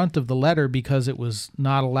the front of the letter because it was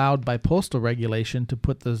not allowed by postal regulation to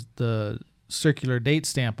put the circular date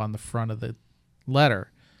stamp on the front of the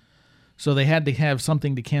letter. So they had to have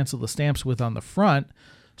something to cancel the stamps with on the front,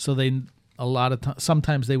 so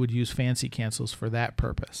sometimes they would use fancy cancels for that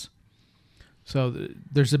purpose. So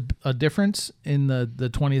there's a difference in the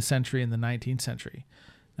 20th century and the 19th century.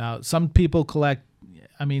 Now, some people collect,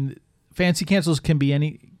 fancy cancels can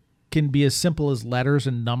be as simple as letters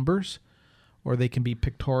and numbers, or they can be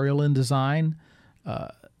pictorial in design,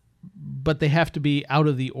 but they have to be out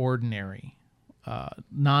of the ordinary,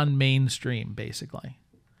 non-mainstream, basically.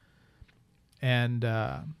 And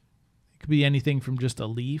it could be anything from just a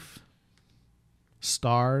leaf,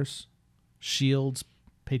 stars, shields,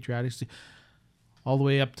 patriotic, all the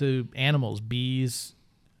way up to animals, bees,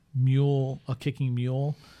 a kicking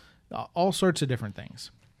mule, all sorts of different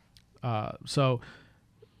things. So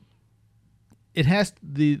it has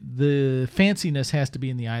the fanciness has to be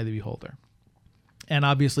in the eye of the beholder, and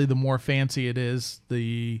obviously the more fancy it is,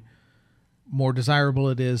 the more desirable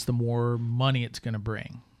it is, the more money it's going to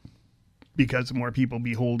bring. Because the more people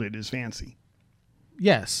behold it as fancy.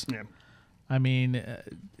 Yes. Yeah.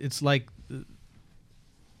 It's like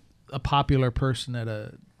a popular person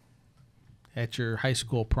at your high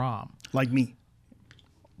school prom. Like me.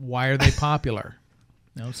 Why are they popular?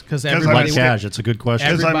 It's because everybody. Cash. It's a good question.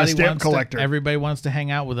 Because I'm a stamp collector. Everybody wants to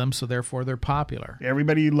hang out with them, so therefore they're popular.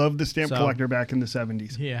 Everybody loved the stamp collector back in the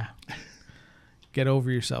 70s. Yeah. Get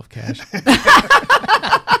over yourself, Cash.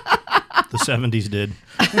 The 70s did.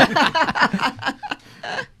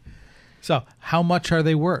 So, how much are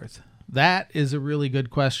they worth? That is a really good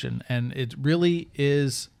question, and it really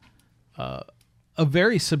is a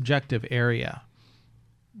very subjective area.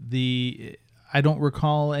 I don't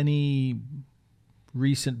recall any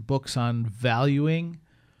recent books on valuing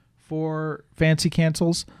for fancy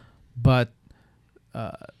cancels, but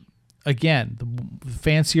again, the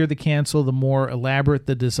fancier the cancel, the more elaborate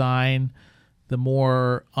the design, the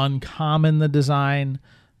more uncommon the design,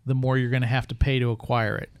 the more you're going to have to pay to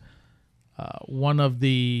acquire it. One of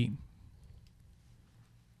the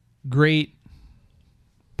great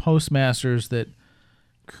postmasters that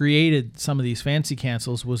created some of these fancy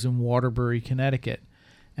cancels was in Waterbury, Connecticut,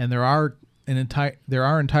 and there are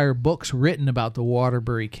entire books written about the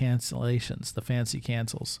Waterbury cancellations, the fancy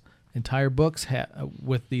cancels. Entire books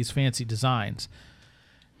with these fancy designs,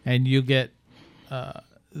 and you get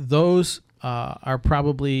those are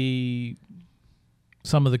probably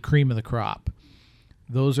some of the cream of the crop.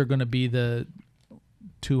 Those are going to be the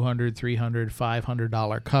 $200, $300,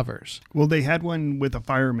 $500 covers. Well, they had one with a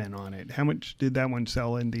fireman on it. How much did that one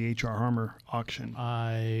sell in the H.R. Harmer auction?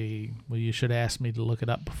 Well, you should ask me to look it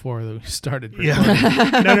up before we started recording.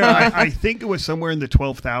 Yeah. No, I think it was somewhere in the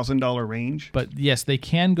 $12,000 range. But yes, they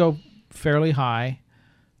can go fairly high.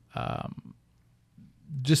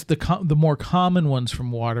 Just the more common ones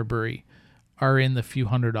from Waterbury are in the few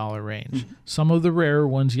 $100 range. Mm-hmm. Some of the rarer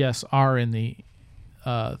ones, yes, are in the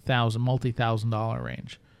multi-$1,000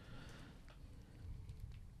 range.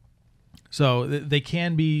 So they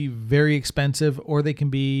can be very expensive, or they can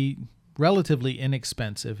be relatively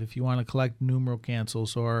inexpensive if you want to collect numeral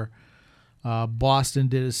cancels. Or Boston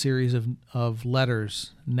did a series of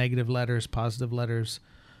letters, negative letters, positive letters.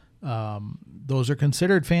 Those are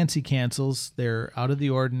considered fancy cancels. They're out of the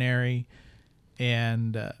ordinary,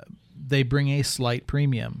 and they bring a slight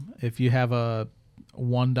premium. If you have a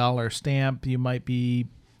 $1 stamp, you might be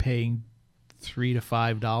paying $3 to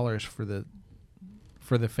 $5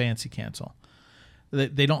 for the fancy cancel.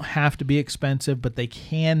 They don't have to be expensive, but they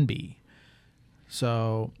can be.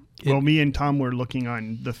 So, me and Tom were looking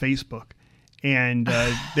on the Facebook, and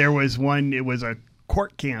there was one. It was a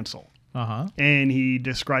court cancel. And he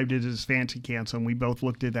described it as fancy cancel, and we both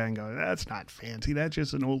looked at that and go, "That's not fancy. That's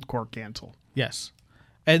just an old court cancel." Yes,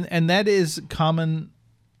 and that is common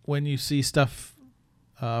when you see stuff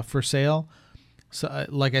for sale. So,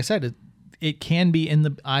 like I said, it can be in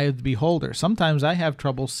the eye of the beholder. Sometimes I have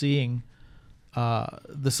trouble seeing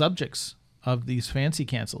the subjects of these fancy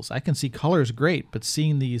cancels. I can see colors great, but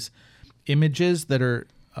seeing these images that are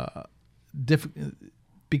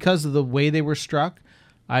because of the way they were struck.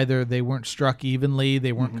 Either they weren't struck evenly,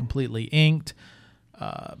 they weren't completely inked,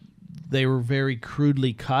 they were very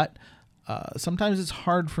crudely cut. Sometimes it's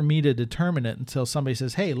hard for me to determine it until somebody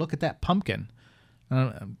says, "Hey, look at that pumpkin."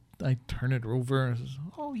 And I turn it over and says,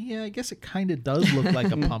 "Oh, yeah, I guess it kind of does look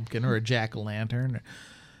like a pumpkin or a jack-o'-lantern."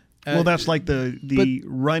 Well, that's like the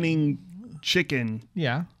running chicken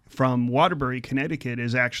from Waterbury, Connecticut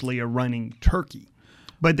is actually a running turkey.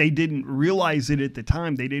 But they didn't realize it at the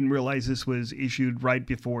time. They didn't realize this was issued right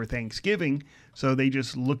before Thanksgiving. So they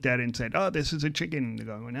just looked at it and said, "Oh, this is a chicken." And they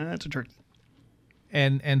go, "No, that's a turkey."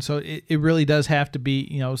 And so it really does have to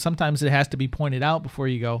be, sometimes it has to be pointed out before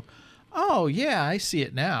you go, "Oh, yeah, I see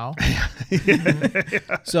it now."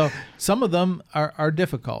 So some of them are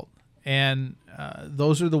difficult. And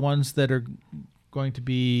those are the ones that are going to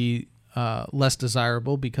be less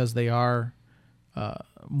desirable because they are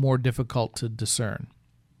more difficult to discern.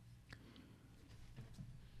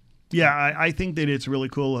 Yeah, I think that it's really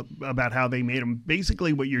cool about how they made them.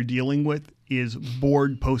 Basically, what you're dealing with is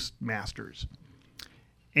bored postmasters.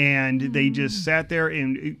 And they just sat there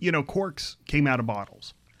and, corks came out of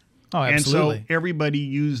bottles. Oh, absolutely. And so everybody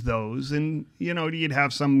used those. And, you'd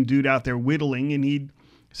have some dude out there whittling and he'd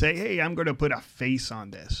say, "Hey, I'm going to put a face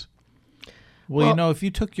on this." Well, if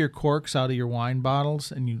you took your corks out of your wine bottles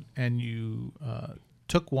and you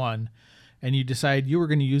took one and you decided you were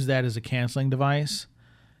going to use that as a canceling device,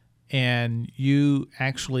 and you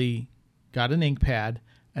actually got an ink pad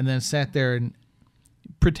and then sat there and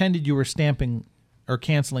pretended you were stamping or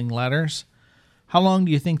canceling letters, how long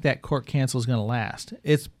do you think that cork cancel is going to last?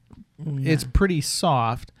 It's pretty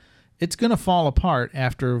soft. It's going to fall apart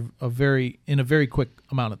after in a very quick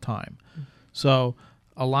amount of time. So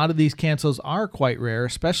a lot of these cancels are quite rare,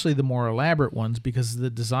 especially the more elaborate ones, because the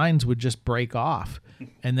designs would just break off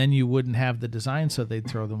and then you wouldn't have the design, so they'd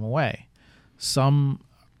throw them away. Some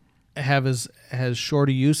have as short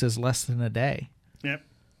a use as less than a day. Yep.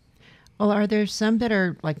 Well, are there some that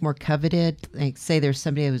are like more coveted? Like, say there's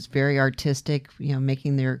somebody who's very artistic,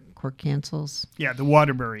 making their cork cancels. Yeah, the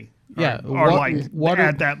Waterbury. Are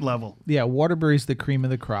at that level. Yeah, Waterbury's the cream of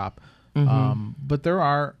the crop. Mm-hmm. But there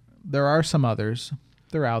are some others.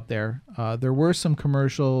 They're out there. There were some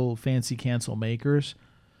commercial fancy cancel makers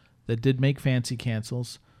that did make fancy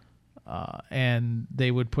cancels, and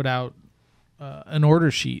they would put out an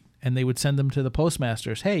order sheet, and they would send them to the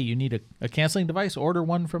postmasters. Hey, you need a canceling device? Order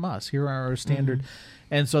one from us. Here are our standard.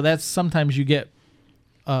 And so that's sometimes you get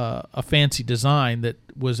a fancy design that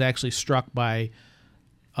was actually struck by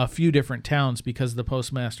a few different towns because the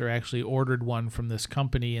postmaster actually ordered one from this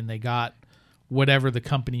company, and they got whatever the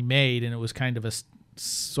company made, and it was kind of a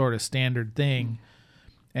sort of standard thing.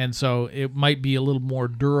 And so it might be a little more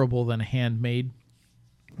durable than a handmade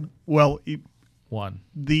one.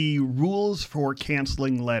 The rules for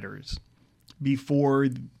canceling letters before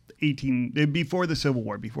the Civil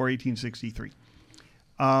War, before 1863,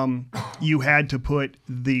 you had to put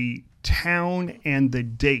the town and the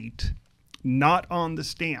date not on the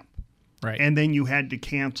stamp. Right. And then you had to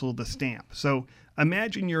cancel the stamp. So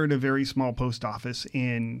imagine you're at a very small post office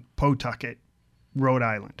in Pawtucket, Rhode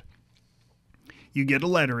Island. You get a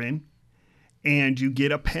letter in, and you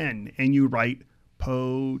get a pen, and you write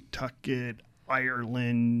Pawtucket,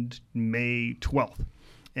 Ireland, May 12th.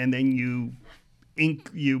 And then you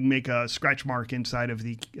make a scratch mark inside of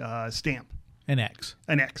the stamp. An X.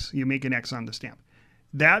 You make an X on the stamp.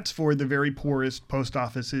 That's for the very poorest post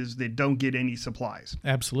offices that don't get any supplies.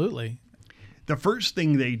 Absolutely. The first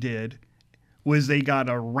thing they did was they got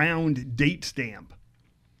a round date stamp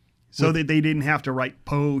so that they didn't have to write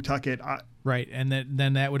Pawtucket. Right, and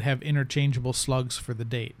then that would have interchangeable slugs for the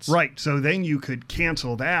dates. Right, so then you could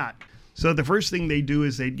cancel that. So the first thing they do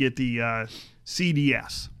is they'd get the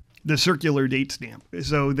CDS, the circular date stamp.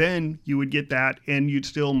 So then you would get that, and you'd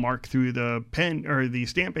still mark through the pen or the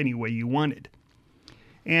stamp any way you wanted.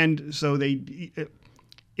 And so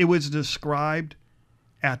it was described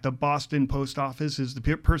at the Boston post office as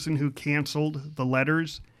the person who canceled the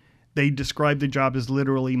letters. They described the job as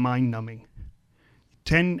literally mind-numbing.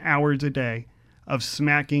 10 hours a day of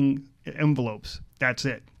smacking envelopes. That's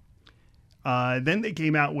it. Then they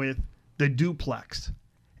came out with the duplex.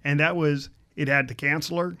 And that was, it had the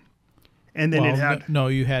canceller. And then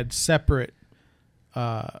you had separate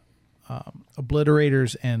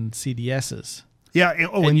obliterators and CDSs. Yeah.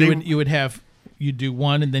 You'd do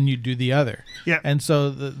one and then you'd do the other. Yeah. And so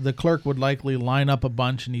the clerk would likely line up a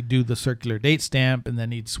bunch, and he'd do the circular date stamp, and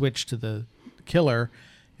then he'd switch to the killer,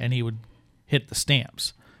 and he would hit the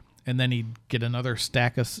stamps. And then he'd get another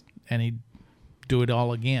stack and he'd do it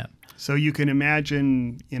all again. So you can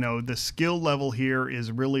imagine, the skill level here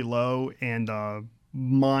is really low, and the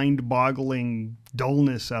mind-boggling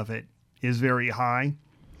dullness of it is very high.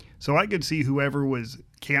 So I could see whoever was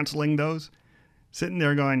canceling those sitting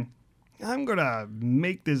there going, I'm going to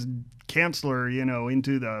make this canceller,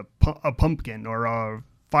 into a pumpkin or a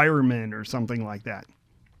fireman or something like that,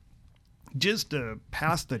 just to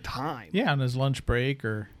pass the time. Yeah, on his lunch break,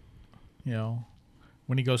 or,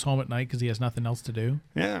 when he goes home at night because he has nothing else to do.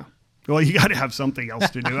 Yeah. Well, you got to have something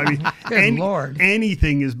else to do. I mean, Lord.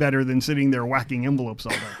 Anything is better than sitting there whacking envelopes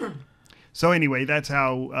all day. So anyway, that's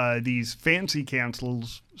how these fancy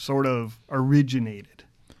cancels sort of originated.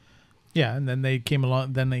 Yeah, and then they came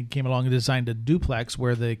along and designed a duplex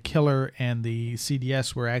where the killer and the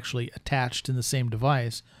CDS were actually attached in the same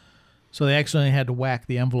device. So they actually only had to whack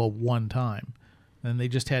the envelope one time. And they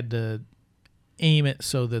just had to aim it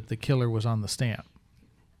so that the killer was on the stamp.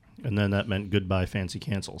 And then that meant goodbye fancy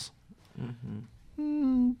cancels.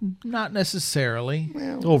 Not necessarily.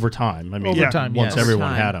 Well, over time. Once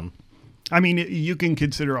everyone had them. I mean, you can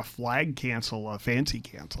consider a flag cancel a fancy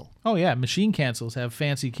cancel. Oh, yeah. Machine cancels have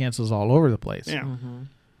fancy cancels all over the place. Yeah. Mm-hmm.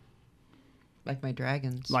 Like my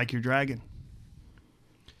dragons. Like your dragon.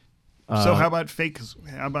 So how about fakes?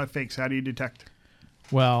 How do you detect?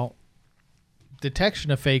 Well, detection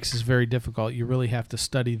of fakes is very difficult. You really have to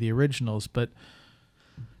study the originals. But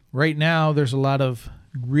right now, there's a lot of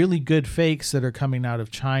really good fakes that are coming out of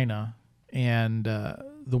China. And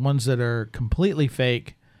the ones that are completely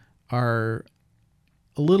fake are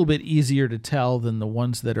a little bit easier to tell than the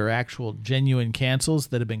ones that are actual genuine cancels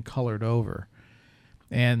that have been colored over.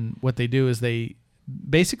 And what they do is they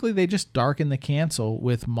just darken the cancel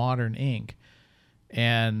with modern ink.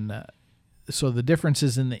 And so the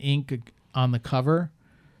differences in the ink on the cover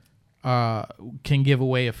can give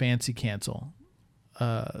away a fancy cancel.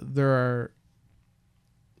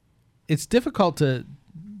 It's difficult to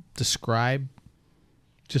describe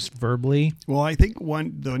just verbally. Well, I think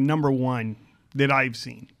the number one that I've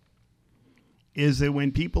seen is that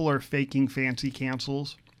when people are faking fancy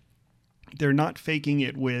cancels, they're not faking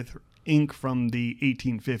it with ink from the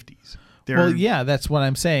 1850s. Well, yeah, that's what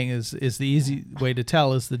I'm saying is the easy way to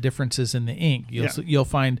tell is the differences in the ink. You'll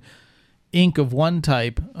find ink of one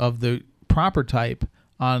type, of the proper type,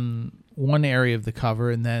 on one area of the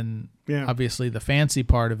cover, and then Yeah. obviously the fancy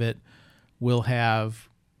part of it will have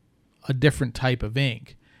a different type of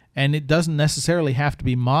ink. And it doesn't necessarily have to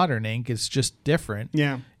be modern ink. It's just different.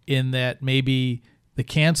 Yeah. In that maybe the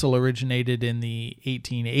cancel originated in the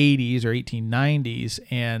 1880s or 1890s,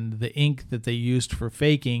 and the ink that they used for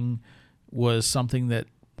faking was something that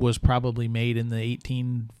was probably made in the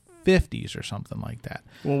 1850s or something like that.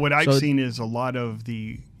 Well, what I've So- seen is a lot of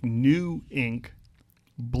the new ink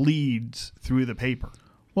bleeds through the paper.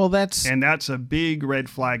 Well, that's a big red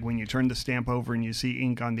flag when you turn the stamp over and you see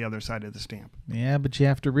ink on the other side of the stamp. Yeah, but you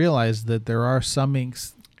have to realize that there are some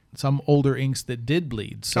inks, some older inks that did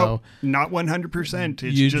bleed. So not 100%.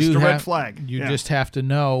 It's you just do a red have- flag. You Yeah. just have to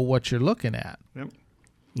know what you're looking at. Yep.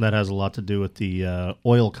 That has a lot to do with the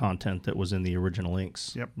oil content that was in the original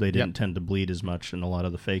inks. Yep. They didn't tend to bleed as much, and a lot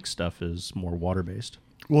of the fake stuff is more water-based.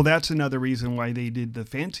 Well, that's another reason why they did the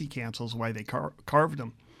fancy cancels, why they carved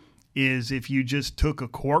them, is if you just took a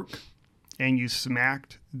cork and you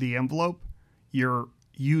smacked the envelope, you're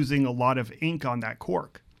using a lot of ink on that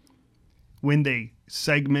cork. When they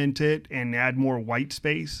segment it and add more white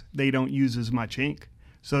space, they don't use as much ink.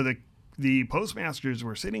 So the postmasters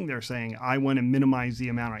were sitting there saying, I want to minimize the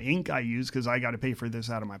amount of ink I use because I got to pay for this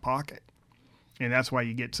out of my pocket. And that's why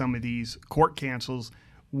you get some of these cork cancels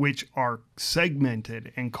which are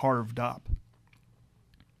segmented and carved up.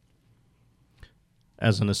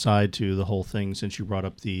 As an aside to the whole thing, since you brought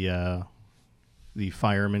up the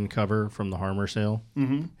fireman cover from the Harmer sale,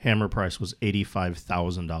 hammer price was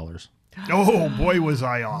 $85,000. Oh, boy, was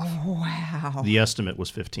I off. Wow. The estimate was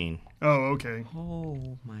 15. Oh, okay.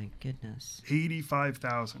 Oh, my goodness.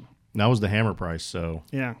 85,000. That was the hammer price, so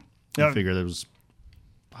Yeah. I figure that was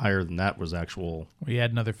higher than that was actual. We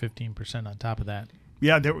had another 15% on top of that.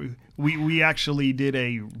 Yeah, we actually did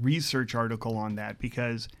a research article on that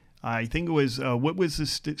because I think it was, what was the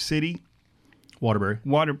city? Waterbury.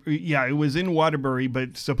 Yeah, it was in Waterbury,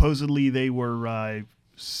 but supposedly they were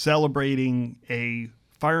celebrating a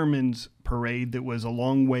fireman's parade that was a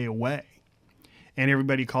long way away. And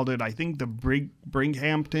everybody called it, I think, the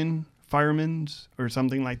Brighampton Firemen's or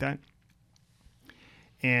something like that.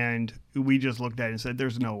 And we just looked at it and said,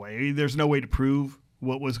 there's no way. There's no way to prove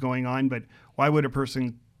what was going on, but why would a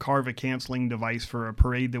person carve a canceling device for a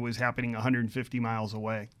parade that was happening 150 miles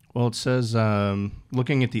away? Well, it says,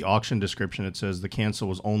 looking at the auction description, it says the cancel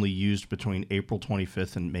was only used between April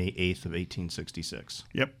 25th and May 8th of 1866.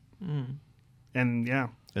 Yep. And yeah.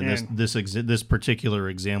 And this particular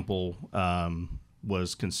example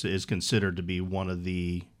is considered to be one of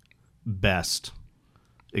the best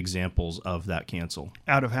examples of that cancel.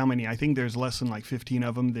 Out of how many? I think there's less than like 15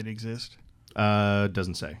 of them that exist.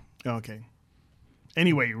 Doesn't say. Okay.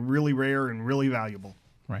 Anyway, really rare and really valuable.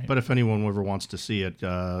 Right. But if anyone ever wants to see it,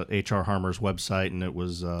 H.R. Harmer's website, and it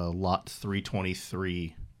was lot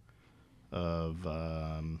 323 of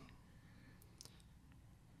the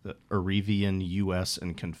Aravian U.S.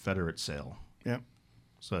 and Confederate sale. Yep.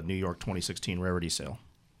 So New York 2016 rarity sale.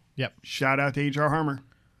 Yep. Shout out to H.R. Harmer.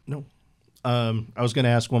 No. I was going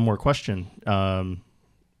to ask one more question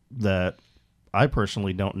that I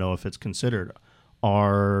personally don't know if it's considered.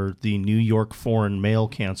 Are the New York foreign mail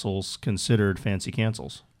cancels considered fancy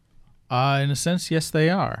cancels? In a sense, yes, they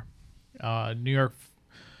are. New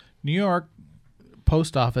York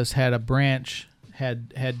Post Office had a branch,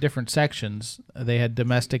 had different sections. They had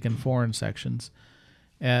domestic and foreign sections.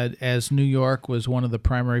 And as New York was one of the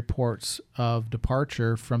primary ports of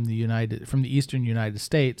departure from the eastern United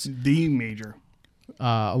States, the major,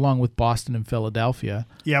 along with Boston and Philadelphia.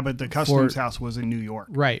 Yeah, but the customs house was in New York.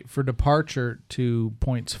 Right, for departure to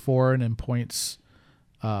points foreign and points,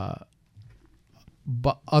 other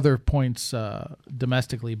points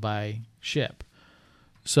domestically by ship.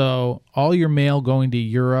 So all your mail going to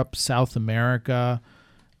Europe, South America,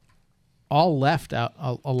 all left out.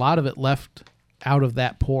 A lot of it left out of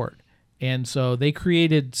that port, and so they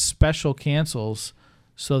created special cancels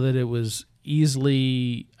so that it was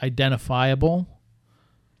easily identifiable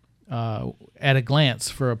at a glance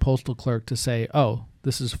for a postal clerk to say, "Oh,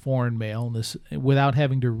 this is foreign mail," this without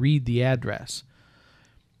having to read the address.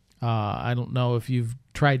 I don't know if you've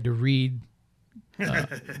tried to read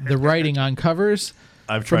the writing on covers.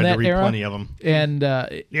 I've tried to read plenty of them, and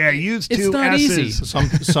use it's two not S's. easy.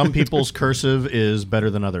 Some people's cursive is better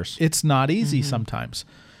than others. It's not easy sometimes,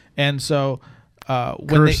 and so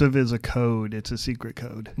cursive is a code. It's a secret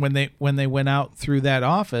code. When they went out through that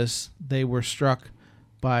office, they were struck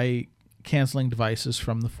by canceling devices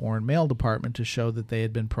from the foreign mail department to show that they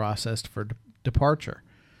had been processed for departure.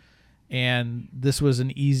 And this was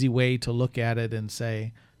an easy way to look at it and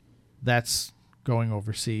say, that's going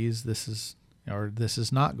overseas. This is, or this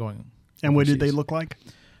is not going. And what did they overseas. look like?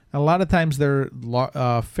 A lot of times they're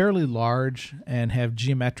fairly large and have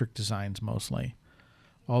geometric designs mostly.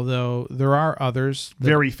 Although there are others.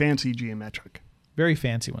 Very fancy geometric. Very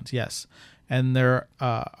fancy ones, yes. And there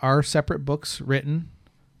are separate books written.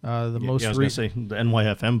 Most I was going to say, the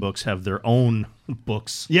NYFM books have their own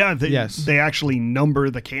books. Yeah, they actually number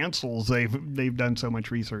the cancels. They've done so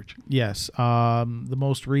much research. Yes. The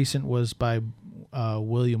most recent was by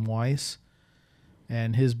William Weiss,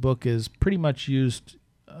 and his book is pretty much used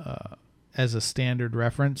as a standard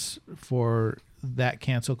reference for that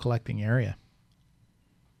cancel collecting area.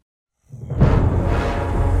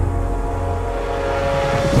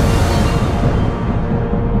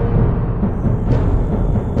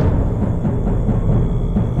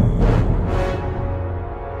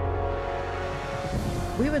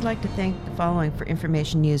 We would like to thank the following for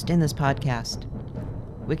information used in this podcast: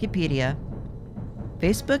 Wikipedia,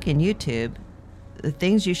 Facebook and YouTube, the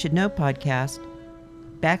Things You Should Know podcast,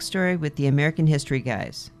 Backstory with the American History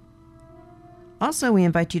Guys. Also, we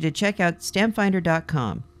invite you to check out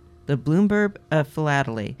stampfinder.com, the Bloomberg of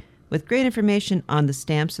Philately, with great information on the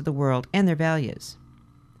stamps of the world and their values.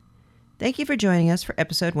 Thank you for joining us for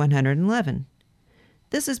episode 111.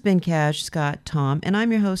 This has been Cash, Scott, Tom, and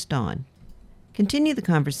I'm your host, Dawn. Continue the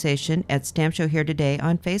conversation at Stamp Show Here Today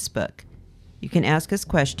on Facebook. You can ask us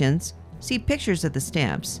questions, see pictures of the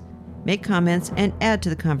stamps, make comments, and add to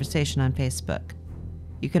the conversation on Facebook.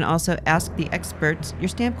 You can also ask the experts your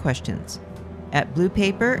stamp questions at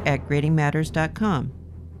bluepaper@gradingmatters.com.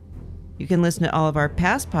 You can listen to all of our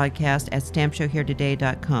past podcasts at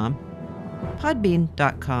stampshowheretoday.com,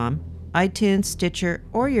 podbean.com, iTunes, Stitcher,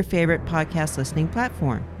 or your favorite podcast listening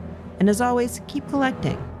platform. And as always, keep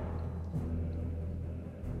collecting.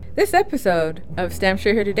 This episode of Stamp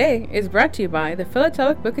Show Here Today is brought to you by the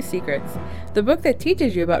Philatelic Book of Secrets, the book that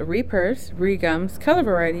teaches you about repurfs, regums, color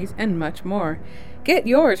varieties, and much more. Get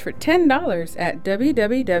yours for $10 at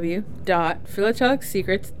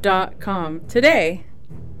www.philatelicsecrets.com today.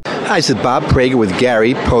 Hi, this is Bob Prager with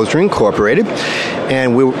Gary Poser Incorporated,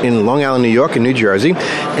 and we're in Long Island, New York, and New Jersey.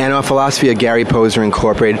 And our philosophy at Gary Poser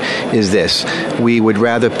Incorporated is this: we would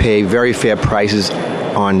rather pay very fair prices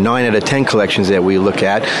on 9 out of 10 collections that we look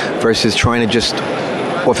at versus trying to just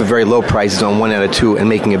offer very low prices on 1 out of 2 and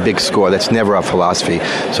making a big score. That's never our philosophy.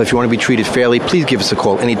 So if you want to be treated fairly, please give us a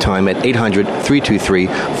call anytime at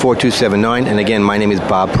 800-323-4279. And again, my name is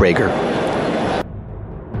Bob Prager.